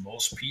 he goes,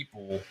 most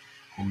people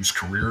whose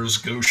careers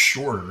go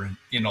shorter,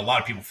 a lot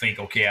of people think,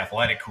 okay,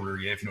 athletic career,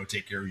 yeah, if you don't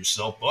take care of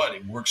yourself, but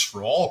it works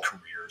for all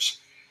careers.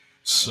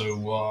 Yes.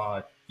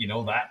 So,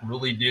 that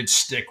really did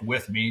stick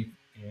with me,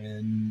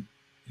 and,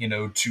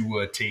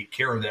 to take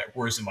care of that.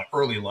 Whereas in my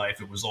early life,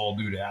 it was all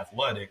due to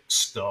athletic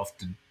stuff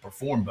to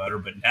perform better.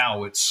 But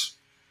now it's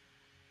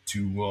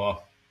to,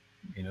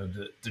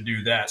 to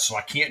do that. So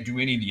I can't do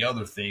any of the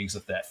other things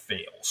if that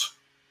fails.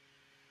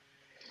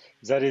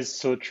 That is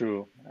so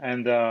true.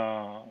 And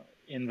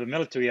in the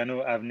military, I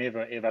know I've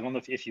never ever, I don't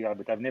know if you have,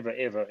 but I've never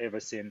ever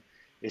seen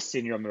a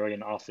senior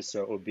Marine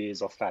officer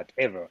obese or fat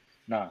ever.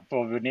 Now,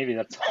 for the Navy,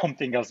 that's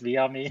something else. The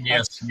Army,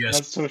 Yes, not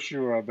yes, so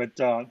sure. But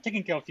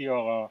taking care of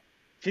your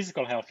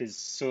physical health is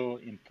so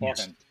yes.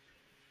 important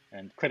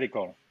and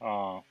critical,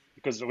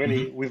 because Hmm.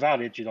 really,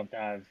 without it, you don't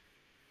have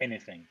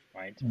anything,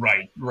 right?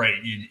 Right, right.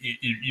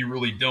 You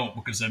really don't,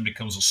 because then it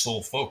becomes a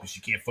sole focus.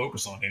 You can't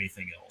focus on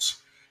anything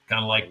else.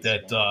 Kind of That like is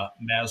that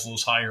true.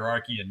 Maslow's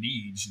hierarchy of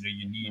needs.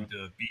 You Hmm. need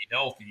to be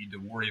healthy to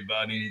worry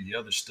about any of the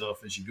other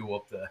stuff as you go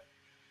up the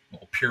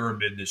little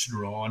pyramid that's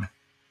drawn.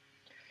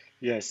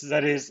 Yes,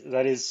 that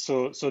is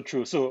so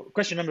true. So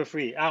question number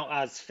three, how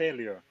has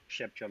failure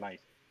shaped your life?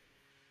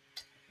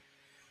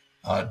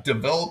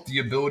 Develop the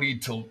ability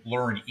to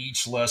learn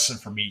each lesson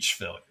from each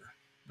failure.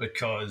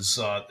 Because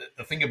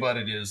the thing about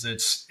it is,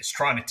 it's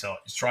trying to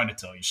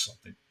tell you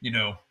something.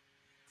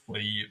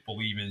 Whether you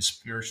believe in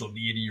spiritual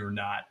deity or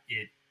not,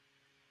 it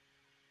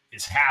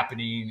is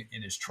happening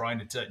and is trying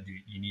to tell you,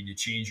 you need to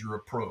change your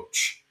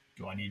approach.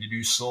 Do I need to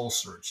do soul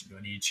searching? Do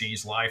I need to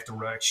change life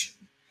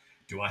direction?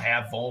 Do I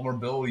have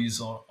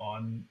vulnerabilities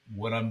on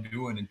what I'm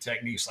doing and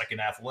techniques like in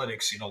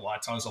athletics? A lot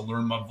of times I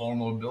learn my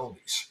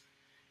vulnerabilities.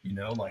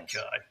 Like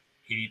Yes.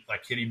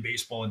 hitting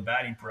baseball in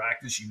batting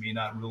practice, you may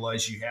not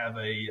realize you have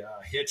a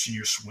hitch in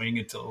your swing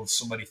until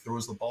somebody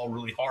throws the ball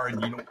really hard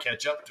and you don't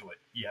catch up to it.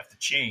 You have to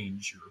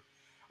change your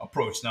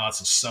approach. Now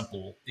it's a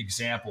simple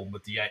example,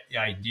 but the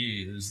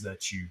idea is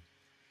that you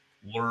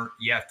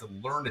have to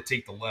learn to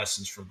take the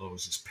lessons for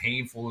those, as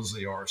painful as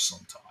they are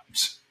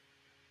sometimes.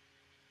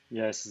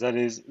 Yes, that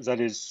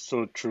is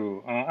so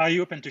true. Are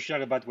you open to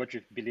share about what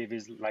you believe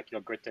is like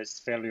your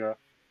greatest failure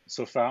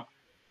so far?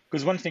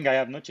 Because one thing I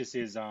have noticed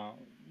is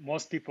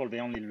most people they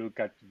only look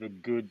at the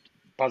good,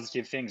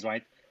 positive things,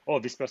 right? Oh,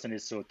 this person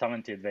is so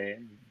talented.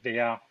 They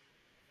are.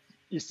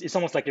 It's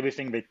almost like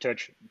everything they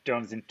touch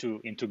turns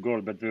into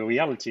gold. But the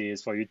reality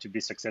is, for you to be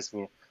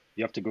successful,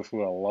 you have to go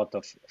through a lot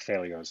of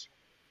failures.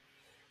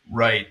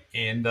 Right.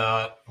 And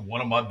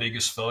one of my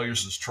biggest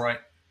failures is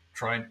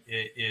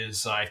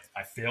I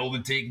failed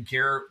in taking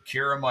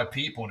care of my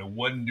people, and it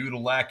wasn't due to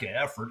lack of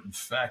effort. In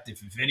fact,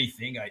 if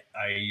anything, I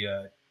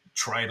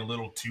tried a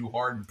little too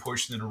hard and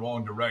pushed in the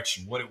wrong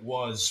direction. What it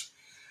was,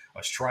 I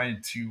was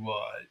trying to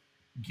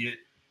get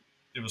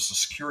it was a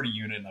security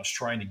unit, and I was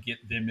trying to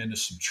get them into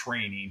some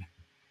training,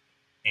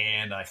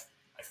 and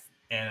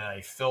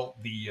I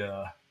felt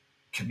the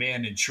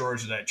command in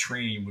charge of that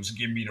training was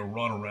giving me the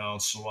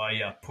runaround, so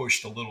I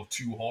pushed a little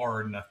too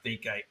hard, and I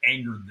think I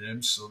angered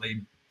them, so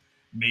they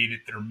made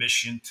it their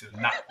mission to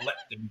not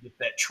let them get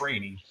that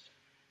training.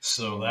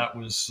 So Mm. that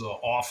was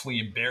awfully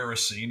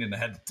embarrassing, and I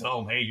had to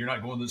tell them, "Hey, you're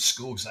not going to this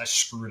school because I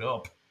screwed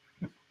up."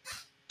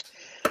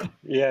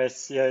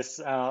 Yes, yes.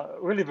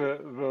 Really,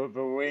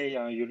 the way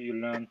you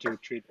learn to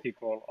treat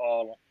people,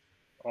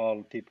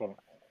 all people.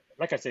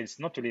 Like I said, it's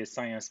not really a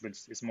science, but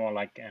it's more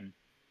like an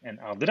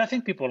art. But I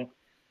think people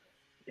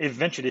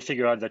eventually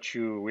figure out that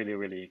you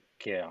really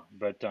care.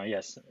 But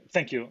yes,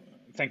 thank you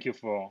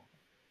for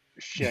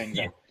sharing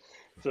Yeah, that.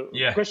 So,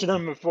 yeah. question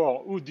number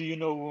four: who do you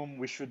know whom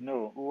we should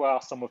know? Who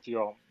are some of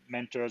your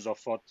mentors or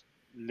thought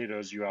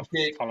leaders you are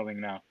Okay. following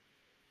now?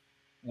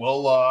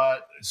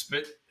 Well,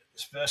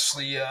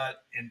 especially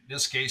in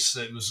this case,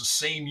 it was the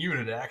same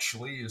unit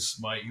actually. He was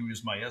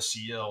my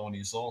SEL, and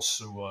he's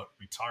also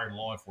retired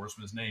law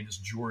enforcement. His name is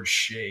George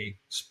Shea.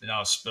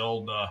 Now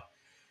spelled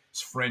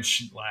it's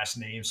French last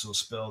name, so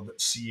spelled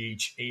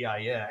Chaix.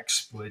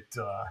 But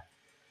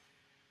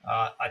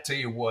I tell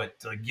you what,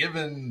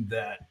 given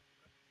that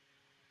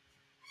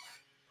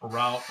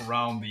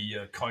around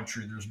the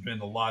country, there's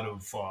been a lot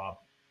of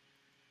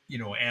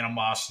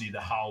animosity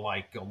to how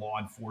like law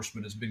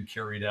enforcement has been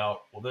carried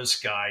out. Well, this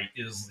guy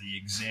is the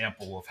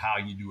example of how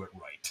you do it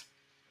right.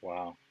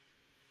 Wow.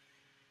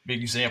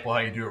 Big example how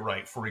you do it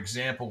right. For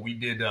example, we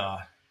did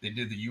they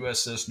did the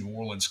USS New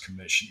Orleans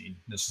commissioning.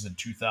 This is in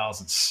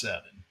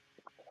 2007.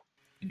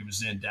 It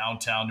was in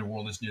downtown New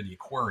Orleans near the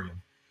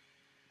aquarium,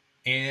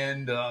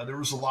 and there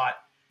was a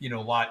lot, a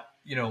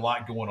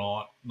lot going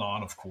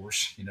on, of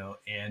course,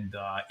 And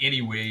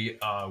anyway,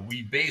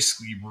 we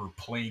basically were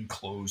plain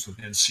clothes with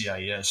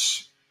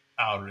NCIS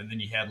outer, and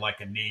then you had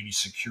like a Navy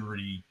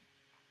security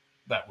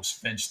that was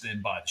fenced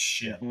in by the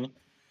ship. Hmm.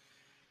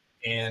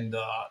 And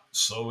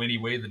so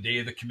anyway, the day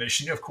of the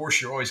commission, of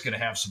course, you're always going to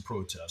have some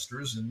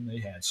protesters, and we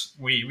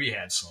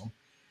had some,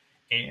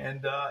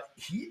 and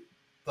he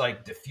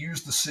like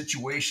diffused the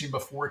situation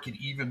before it could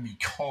even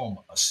become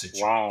a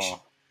situation.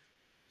 Wow.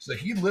 So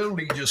he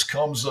literally just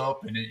comes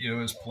up and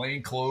his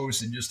plain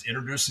clothes and just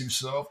introduces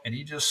himself, and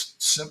he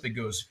just simply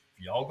goes,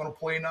 "If y'all gonna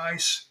play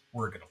nice,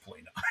 we're gonna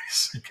play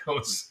nice." He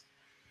goes,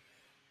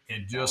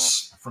 and Wow.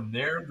 just from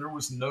there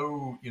was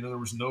no there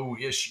was no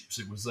issues.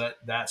 It was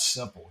that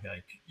simple.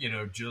 Like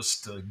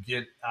just to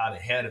get out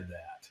ahead of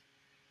that,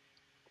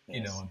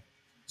 Yes. and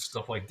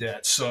stuff like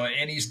that. So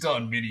and he's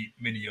done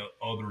many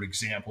other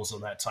examples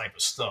of that type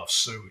of stuff.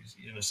 So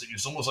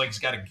it's almost like he's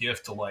got a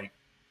gift to like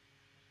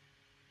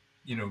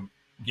you know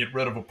get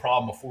rid of a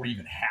problem before it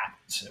even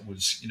happens. It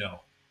was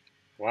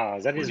Wow.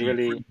 That is pretty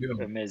really good.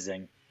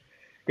 amazing.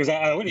 Because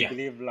I really Yeah.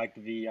 believe like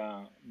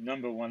the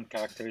number one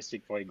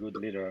characteristic for a good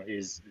leader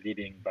is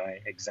leading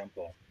by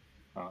example.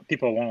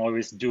 People won't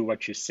always do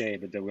what you say,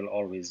 but they will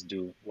always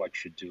do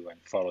what you do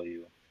and follow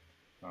you.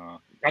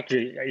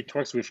 Actually, it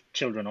works with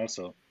children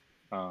also.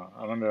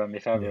 I remember my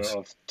father Yes.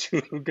 of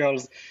two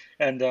girls,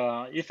 and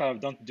if I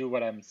don't do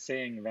what I'm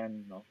saying,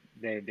 then no,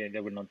 they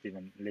will not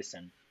even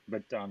listen.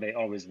 But they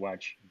always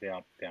watch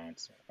their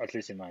parents, at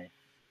least in my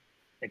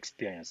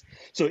experience.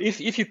 So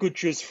if you could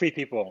choose three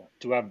people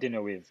to have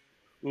dinner with,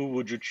 who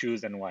would you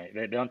choose and why?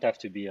 They don't have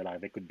to be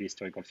alive. They could be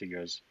historical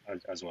figures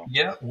as well.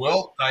 Yeah,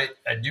 well, I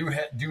do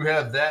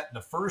have that.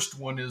 The first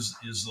one is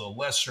a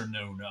lesser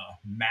known,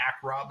 Mac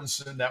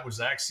Robinson. That was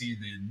actually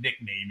the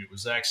nickname. It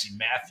was actually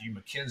Matthew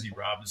Mackenzie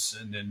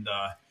Robinson, and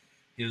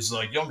his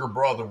younger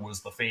brother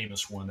was the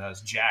famous one.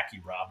 That's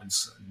Jackie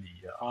Robinson,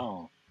 the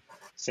Oh,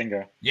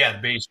 singer. yeah, the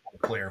baseball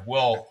player.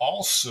 Well,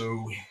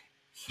 also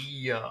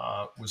he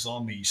was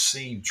on the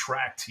same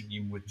track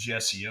team with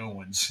Jesse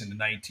Owens in the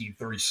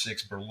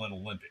 1936 Berlin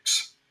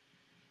Olympics.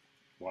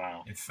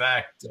 Wow. In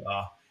fact,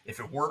 if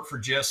it weren't for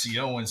Jesse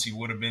Owens, he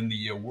would have been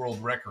the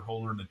world record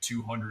holder in the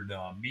 200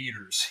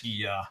 meters.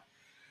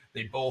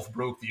 They both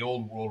broke the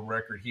old world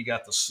record. He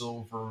got the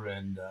silver,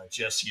 and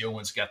Jesse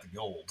Owens got the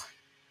gold.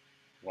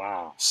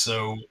 Wow.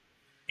 So,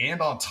 and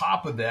on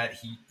top of that,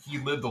 he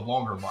lived a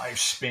longer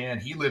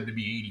lifespan. He lived to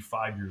be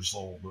 85 years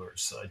old,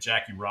 whereas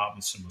Jackie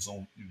Robinson he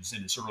was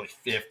in his early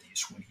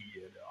 50s when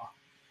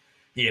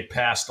he had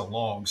passed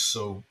along.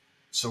 So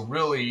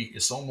really,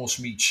 it's almost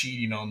me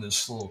cheating on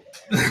this little.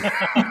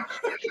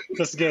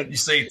 That's good. You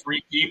say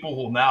three people.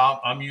 Well,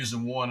 now I'm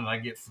using one, and I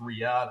get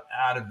three out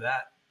of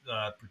that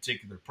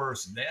particular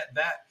person.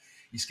 That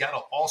he's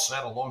also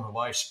had a longer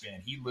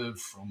lifespan. He lived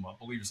from I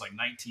believe it's like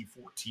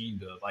 1914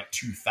 to like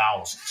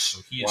 2000.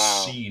 So he has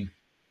Wow. seen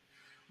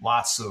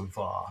lots of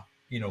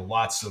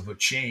lots of a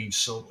change.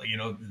 So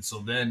so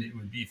then it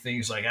would be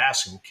things like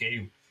asking,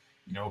 okay,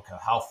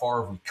 how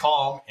far have we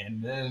come,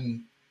 and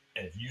then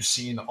have you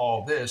seen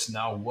all this?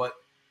 Now what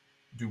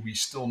do we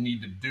still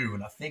need to do?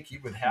 And I think he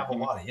would have a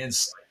Hmm. lot of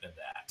insight into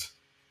that,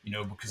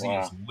 because he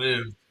has Wow.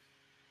 lived,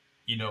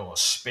 a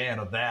span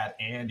of that.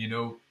 And,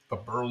 the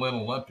Berlin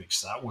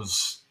Olympics, that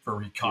was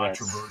very Yes.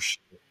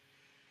 controversial.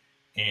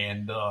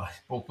 And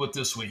we'll put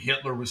this way,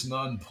 Hitler was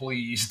none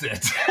pleased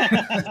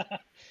that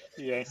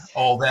Yes.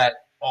 all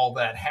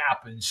that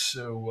happened.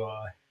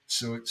 So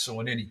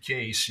in any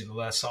case,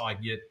 that's how I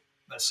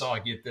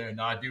get there.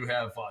 Now I do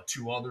have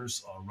two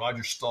others,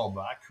 Roger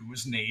Staubach, who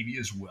was Navy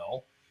as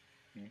well.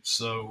 Mm.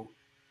 So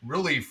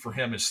really for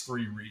him it's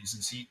three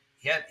reasons. He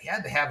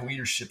had to have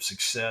leadership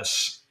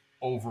success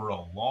over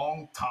a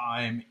long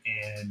time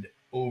and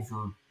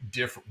over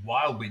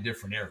wildly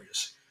different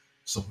areas.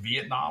 So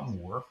Vietnam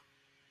War,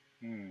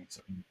 Mm.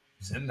 so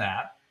he's in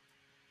that.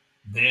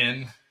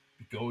 Then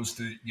goes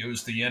to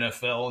the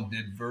NFL and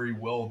did very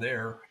well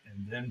there.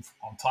 And then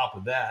on top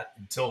of that,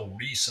 until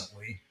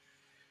recently,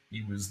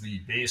 he was the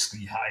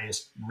basically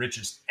highest,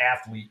 richest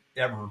athlete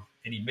ever,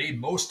 and he made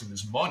most of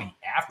his money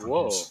after his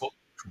Whoa. football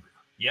career.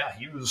 Yeah,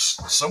 he was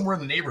somewhere in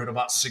the neighborhood of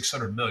about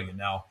 600 million.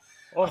 Now,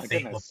 Oh I my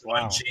think goodness. LeBron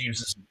Wow.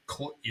 James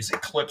is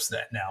eclipsed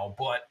that now,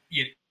 but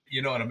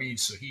you know what I mean.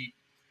 So he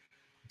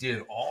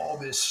did all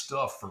this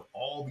stuff for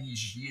all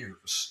these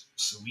years.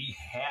 So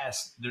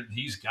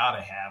he's got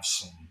to have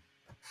some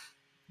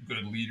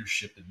good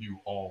leadership to do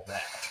all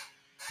that.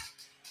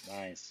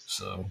 Nice.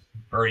 So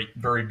very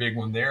very big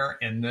one there.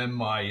 And then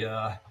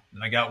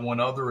then I got one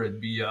other.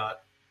 It'd be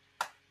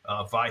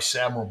Vice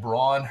Admiral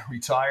Braun,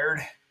 retired.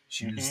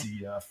 She was Hmm.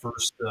 the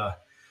first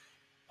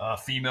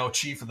female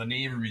chief of the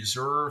Navy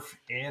Reserve.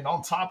 And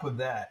on top of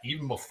that,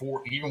 even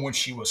when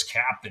she was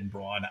Captain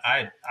Braun,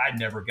 I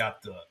never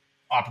got the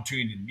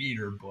opportunity to meet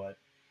her, but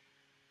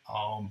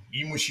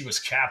even when she was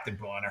Captain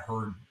Braun, I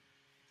heard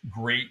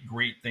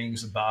great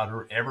things about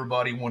her.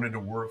 Everybody wanted to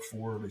work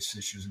for her. They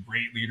said she was a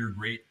great leader,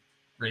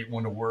 great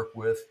one to work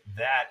with.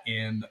 That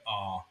and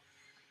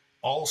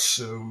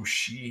also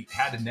she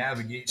had to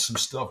navigate some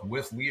stuff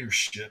with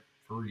leadership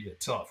very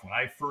tough. When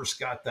I first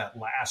got that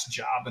last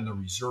job in the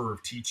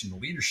reserve teaching the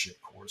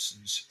leadership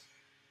courses,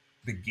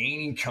 the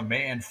gaining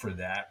command for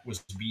that was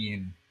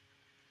being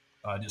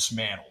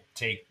dismantled,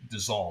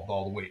 dissolved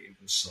all the way. It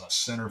was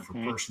Center for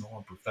Hmm. Personal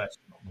and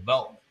Professional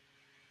Development.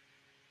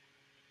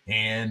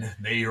 And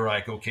they are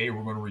like, okay,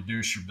 we're going to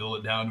reduce your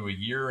billet down to a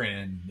year,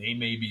 and we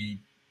may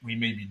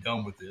be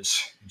done with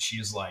this. And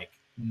she's like,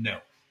 no,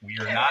 we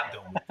are not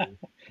done with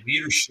this.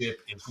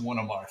 Leadership is one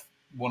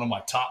of my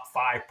top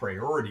five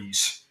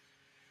priorities.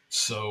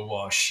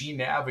 So she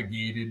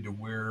navigated to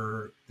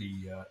where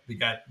they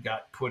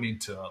got put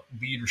into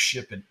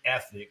leadership and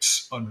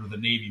ethics under the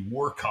Navy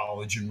War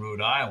College in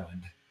Rhode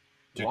Island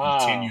to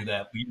continue Wow.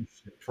 that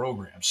leadership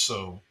program.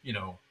 So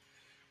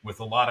with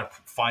a lot of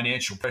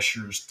financial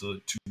pressures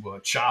to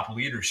chop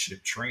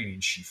leadership training,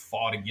 she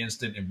fought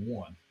against it and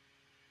won.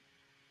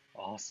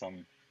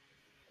 Awesome.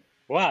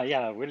 Wow.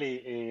 Yeah.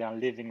 Really a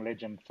living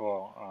legend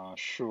for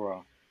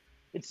sure.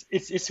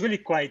 It's really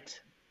quite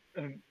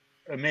um,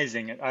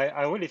 amazing.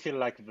 I really feel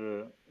like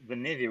the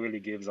Navy really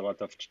gives a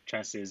lot of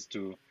chances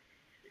to.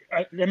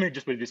 Let me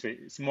just put it this way: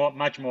 it's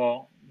much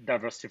more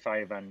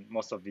diversified than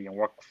most of the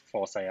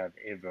workforce I have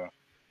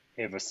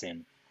ever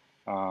seen.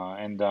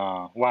 And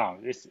wow,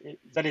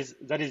 that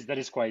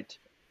is quite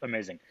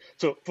amazing.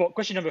 So for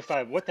question number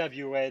five, what have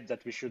you read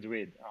that we should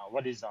read?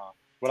 What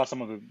are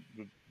some of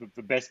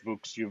the best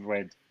books you've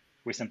read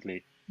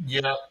recently?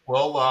 Yeah,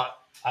 well,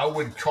 I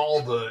would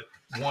call the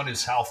one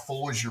is How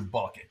Full Is Your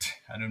Bucket?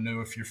 I don't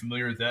know if you're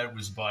familiar with that. It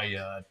was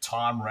by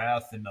Tom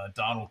Rath and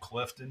Donald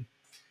Clifton.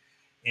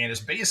 And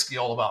it's basically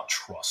all about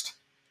trust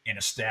and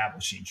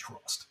establishing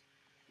trust.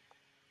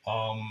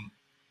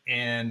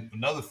 And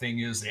another thing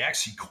is they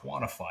actually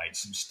quantified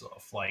some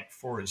stuff, like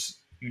for as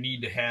you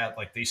need to have,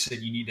 like they said,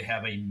 you need to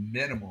have a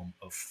minimum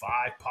of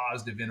 5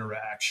 positive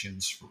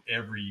interactions for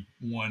every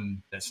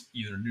one that's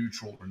either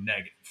neutral or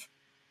negative.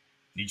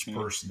 Each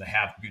person to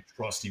have a good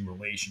trusting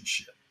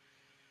relationship.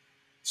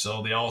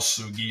 So they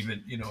also gave it,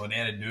 an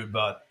anecdote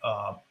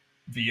about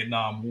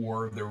Vietnam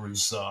War. There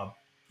was, some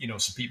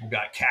people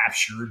got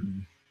captured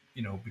and,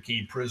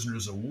 became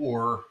prisoners of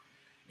war.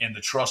 And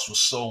the trust was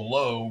so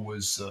low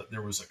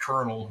there was a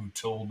colonel who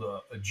told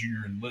a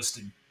junior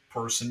enlisted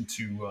person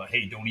to,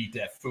 hey, don't eat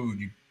that food.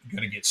 You're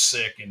going to get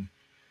sick. And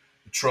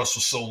the trust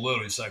was so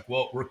low. He's like,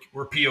 well,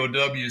 we're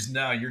POWs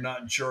now. You're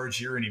not in charge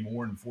here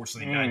anymore. And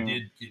unfortunately, the guy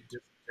did get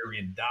dysentery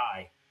and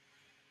die.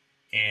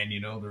 And,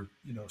 they're,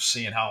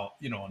 seeing how,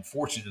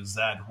 unfortunate is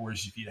that.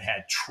 Whereas if you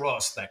had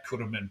trust, that could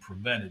have been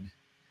prevented,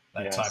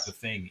 that type of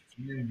thing.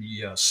 Even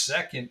the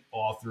second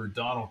author,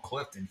 Donald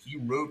Clifton, he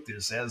wrote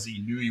this as he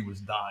knew he was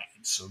dying.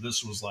 So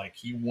this was like,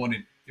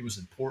 it was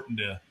important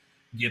to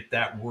get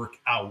that work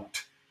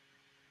out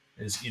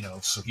as,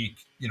 so he,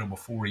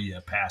 before he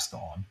passed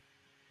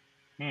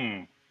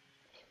on.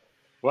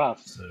 Well,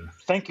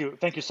 thank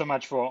you so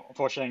much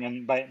for sharing.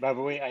 And by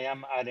the way, I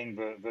am adding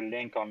the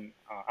link on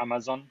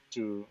Amazon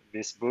to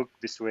this book.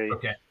 This way,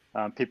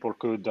 people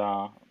could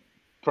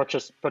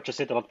purchase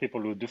it. A lot of people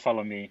who do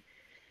follow me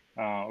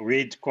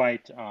read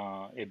quite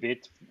a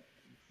bit.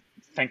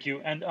 Thank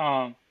you.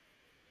 And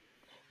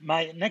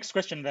my next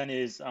question then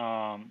is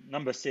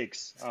number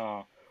 6.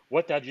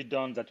 What have you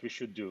done that we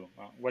should do?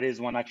 What is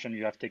one action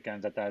you have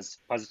taken that has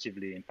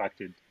positively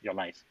impacted your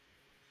life?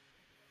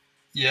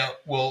 Yeah,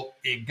 well,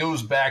 it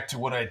goes back to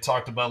what I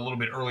talked about a little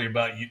bit earlier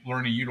about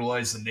learning to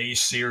utilize the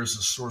naysayers as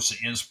a source of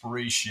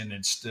inspiration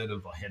instead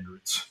of a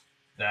hindrance.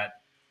 That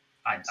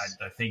I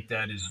think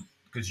that is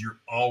because you're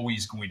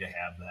always going to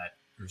have that.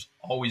 There's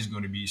always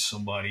going to be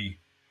somebody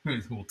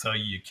who will tell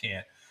you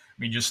can't.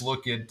 I mean, just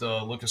look at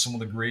some of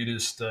the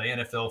greatest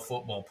NFL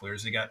football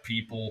players. They got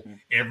people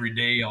every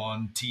day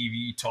on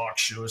TV talk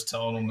shows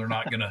telling them they're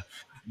not going to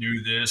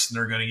do this and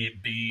they're going to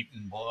get beat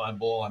and blah and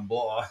blah and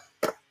blah.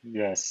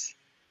 Yes.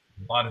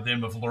 A lot of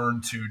them have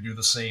learned to do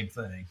the same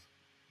thing.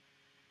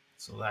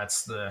 So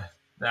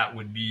that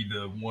would be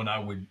the one I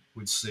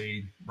would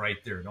say right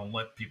there. Don't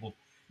let people,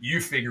 you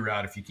figure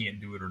out if you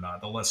can't do it or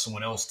not. Don't let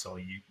someone else tell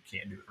you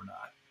can't do it or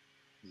not.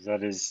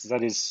 That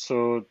is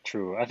so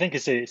true. I think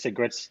it's a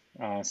great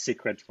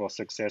secret for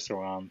success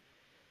around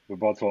the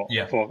board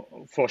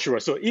for sure.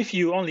 So if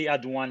you only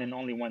had one and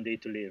only one day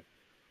to live,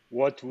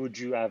 what would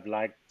you have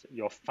liked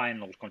your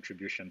final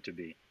contribution to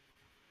be?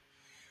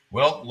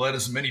 Well, let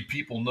as many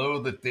people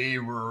know that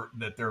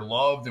they're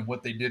loved and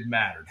what they did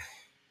mattered,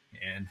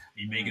 and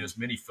be making as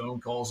many phone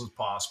calls as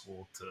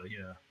possible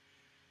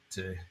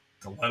to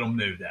let them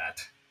know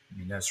that. I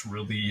mean, that's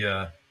really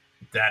at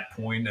that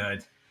point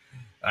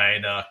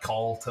I'd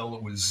call till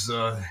it was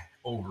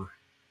over.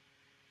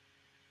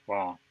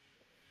 Wow.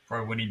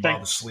 Probably wouldn't even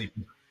bother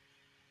sleeping.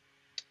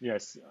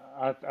 Yes,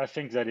 I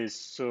think that is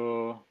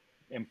so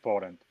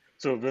important.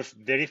 So the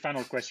very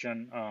final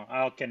question,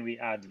 how can we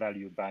add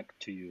value back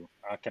to you?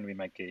 How can we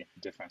make a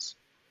difference?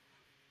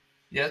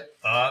 Yeah,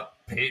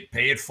 pay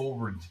it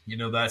forward.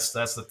 That's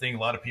the thing. A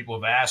lot of people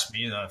have asked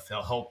me, and I've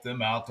helped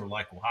them out. They're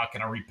like, well, how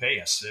can I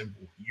repay? I said,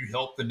 well, you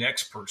help the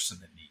next person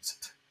that needs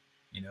it.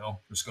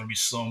 There's going to be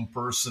some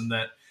person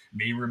that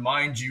may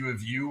remind you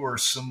of you or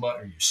somebody,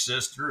 or your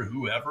sister, or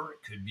whoever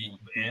it could be,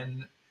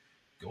 and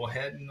go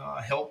ahead and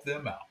help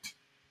them out.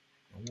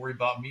 Don't worry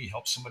about me.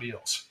 Help somebody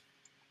else.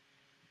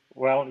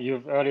 Well,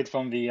 you've heard it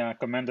from the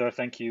commander.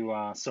 Thank you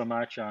so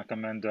much,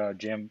 Commander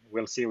Jim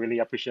Willsey. Really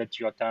appreciate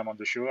your time on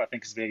the show. I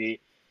think it's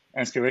very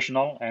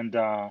inspirational. And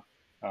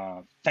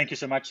thank you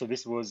so much. So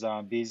this was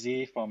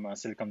Busy from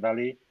Silicon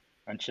Valley.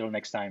 Until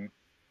next time.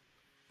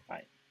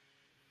 Bye.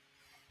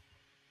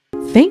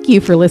 Thank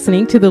you for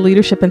listening to the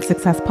Leadership and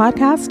Success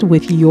Podcast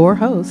with your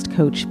host,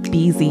 Coach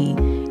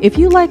BZ. If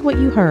you like what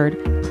you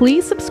heard,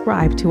 please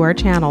subscribe to our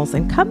channels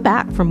and come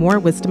back for more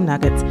wisdom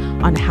nuggets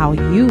on how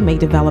you may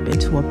develop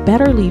into a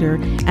better leader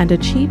and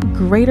achieve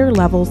greater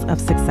levels of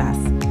success.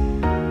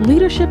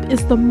 Leadership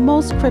is the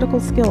most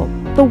critical skill.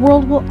 The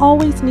world will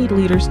always need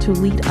leaders to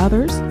lead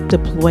others,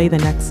 deploy the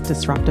next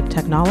disruptive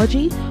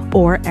technology,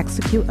 or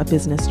execute a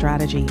business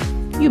strategy.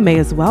 You may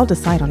as well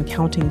decide on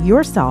counting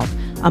yourself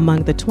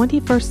among the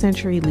 21st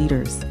century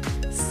leaders.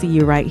 See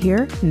you right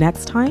here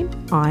next time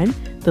on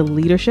the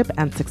Leadership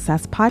and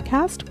Success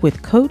Podcast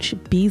with Coach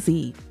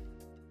BZ.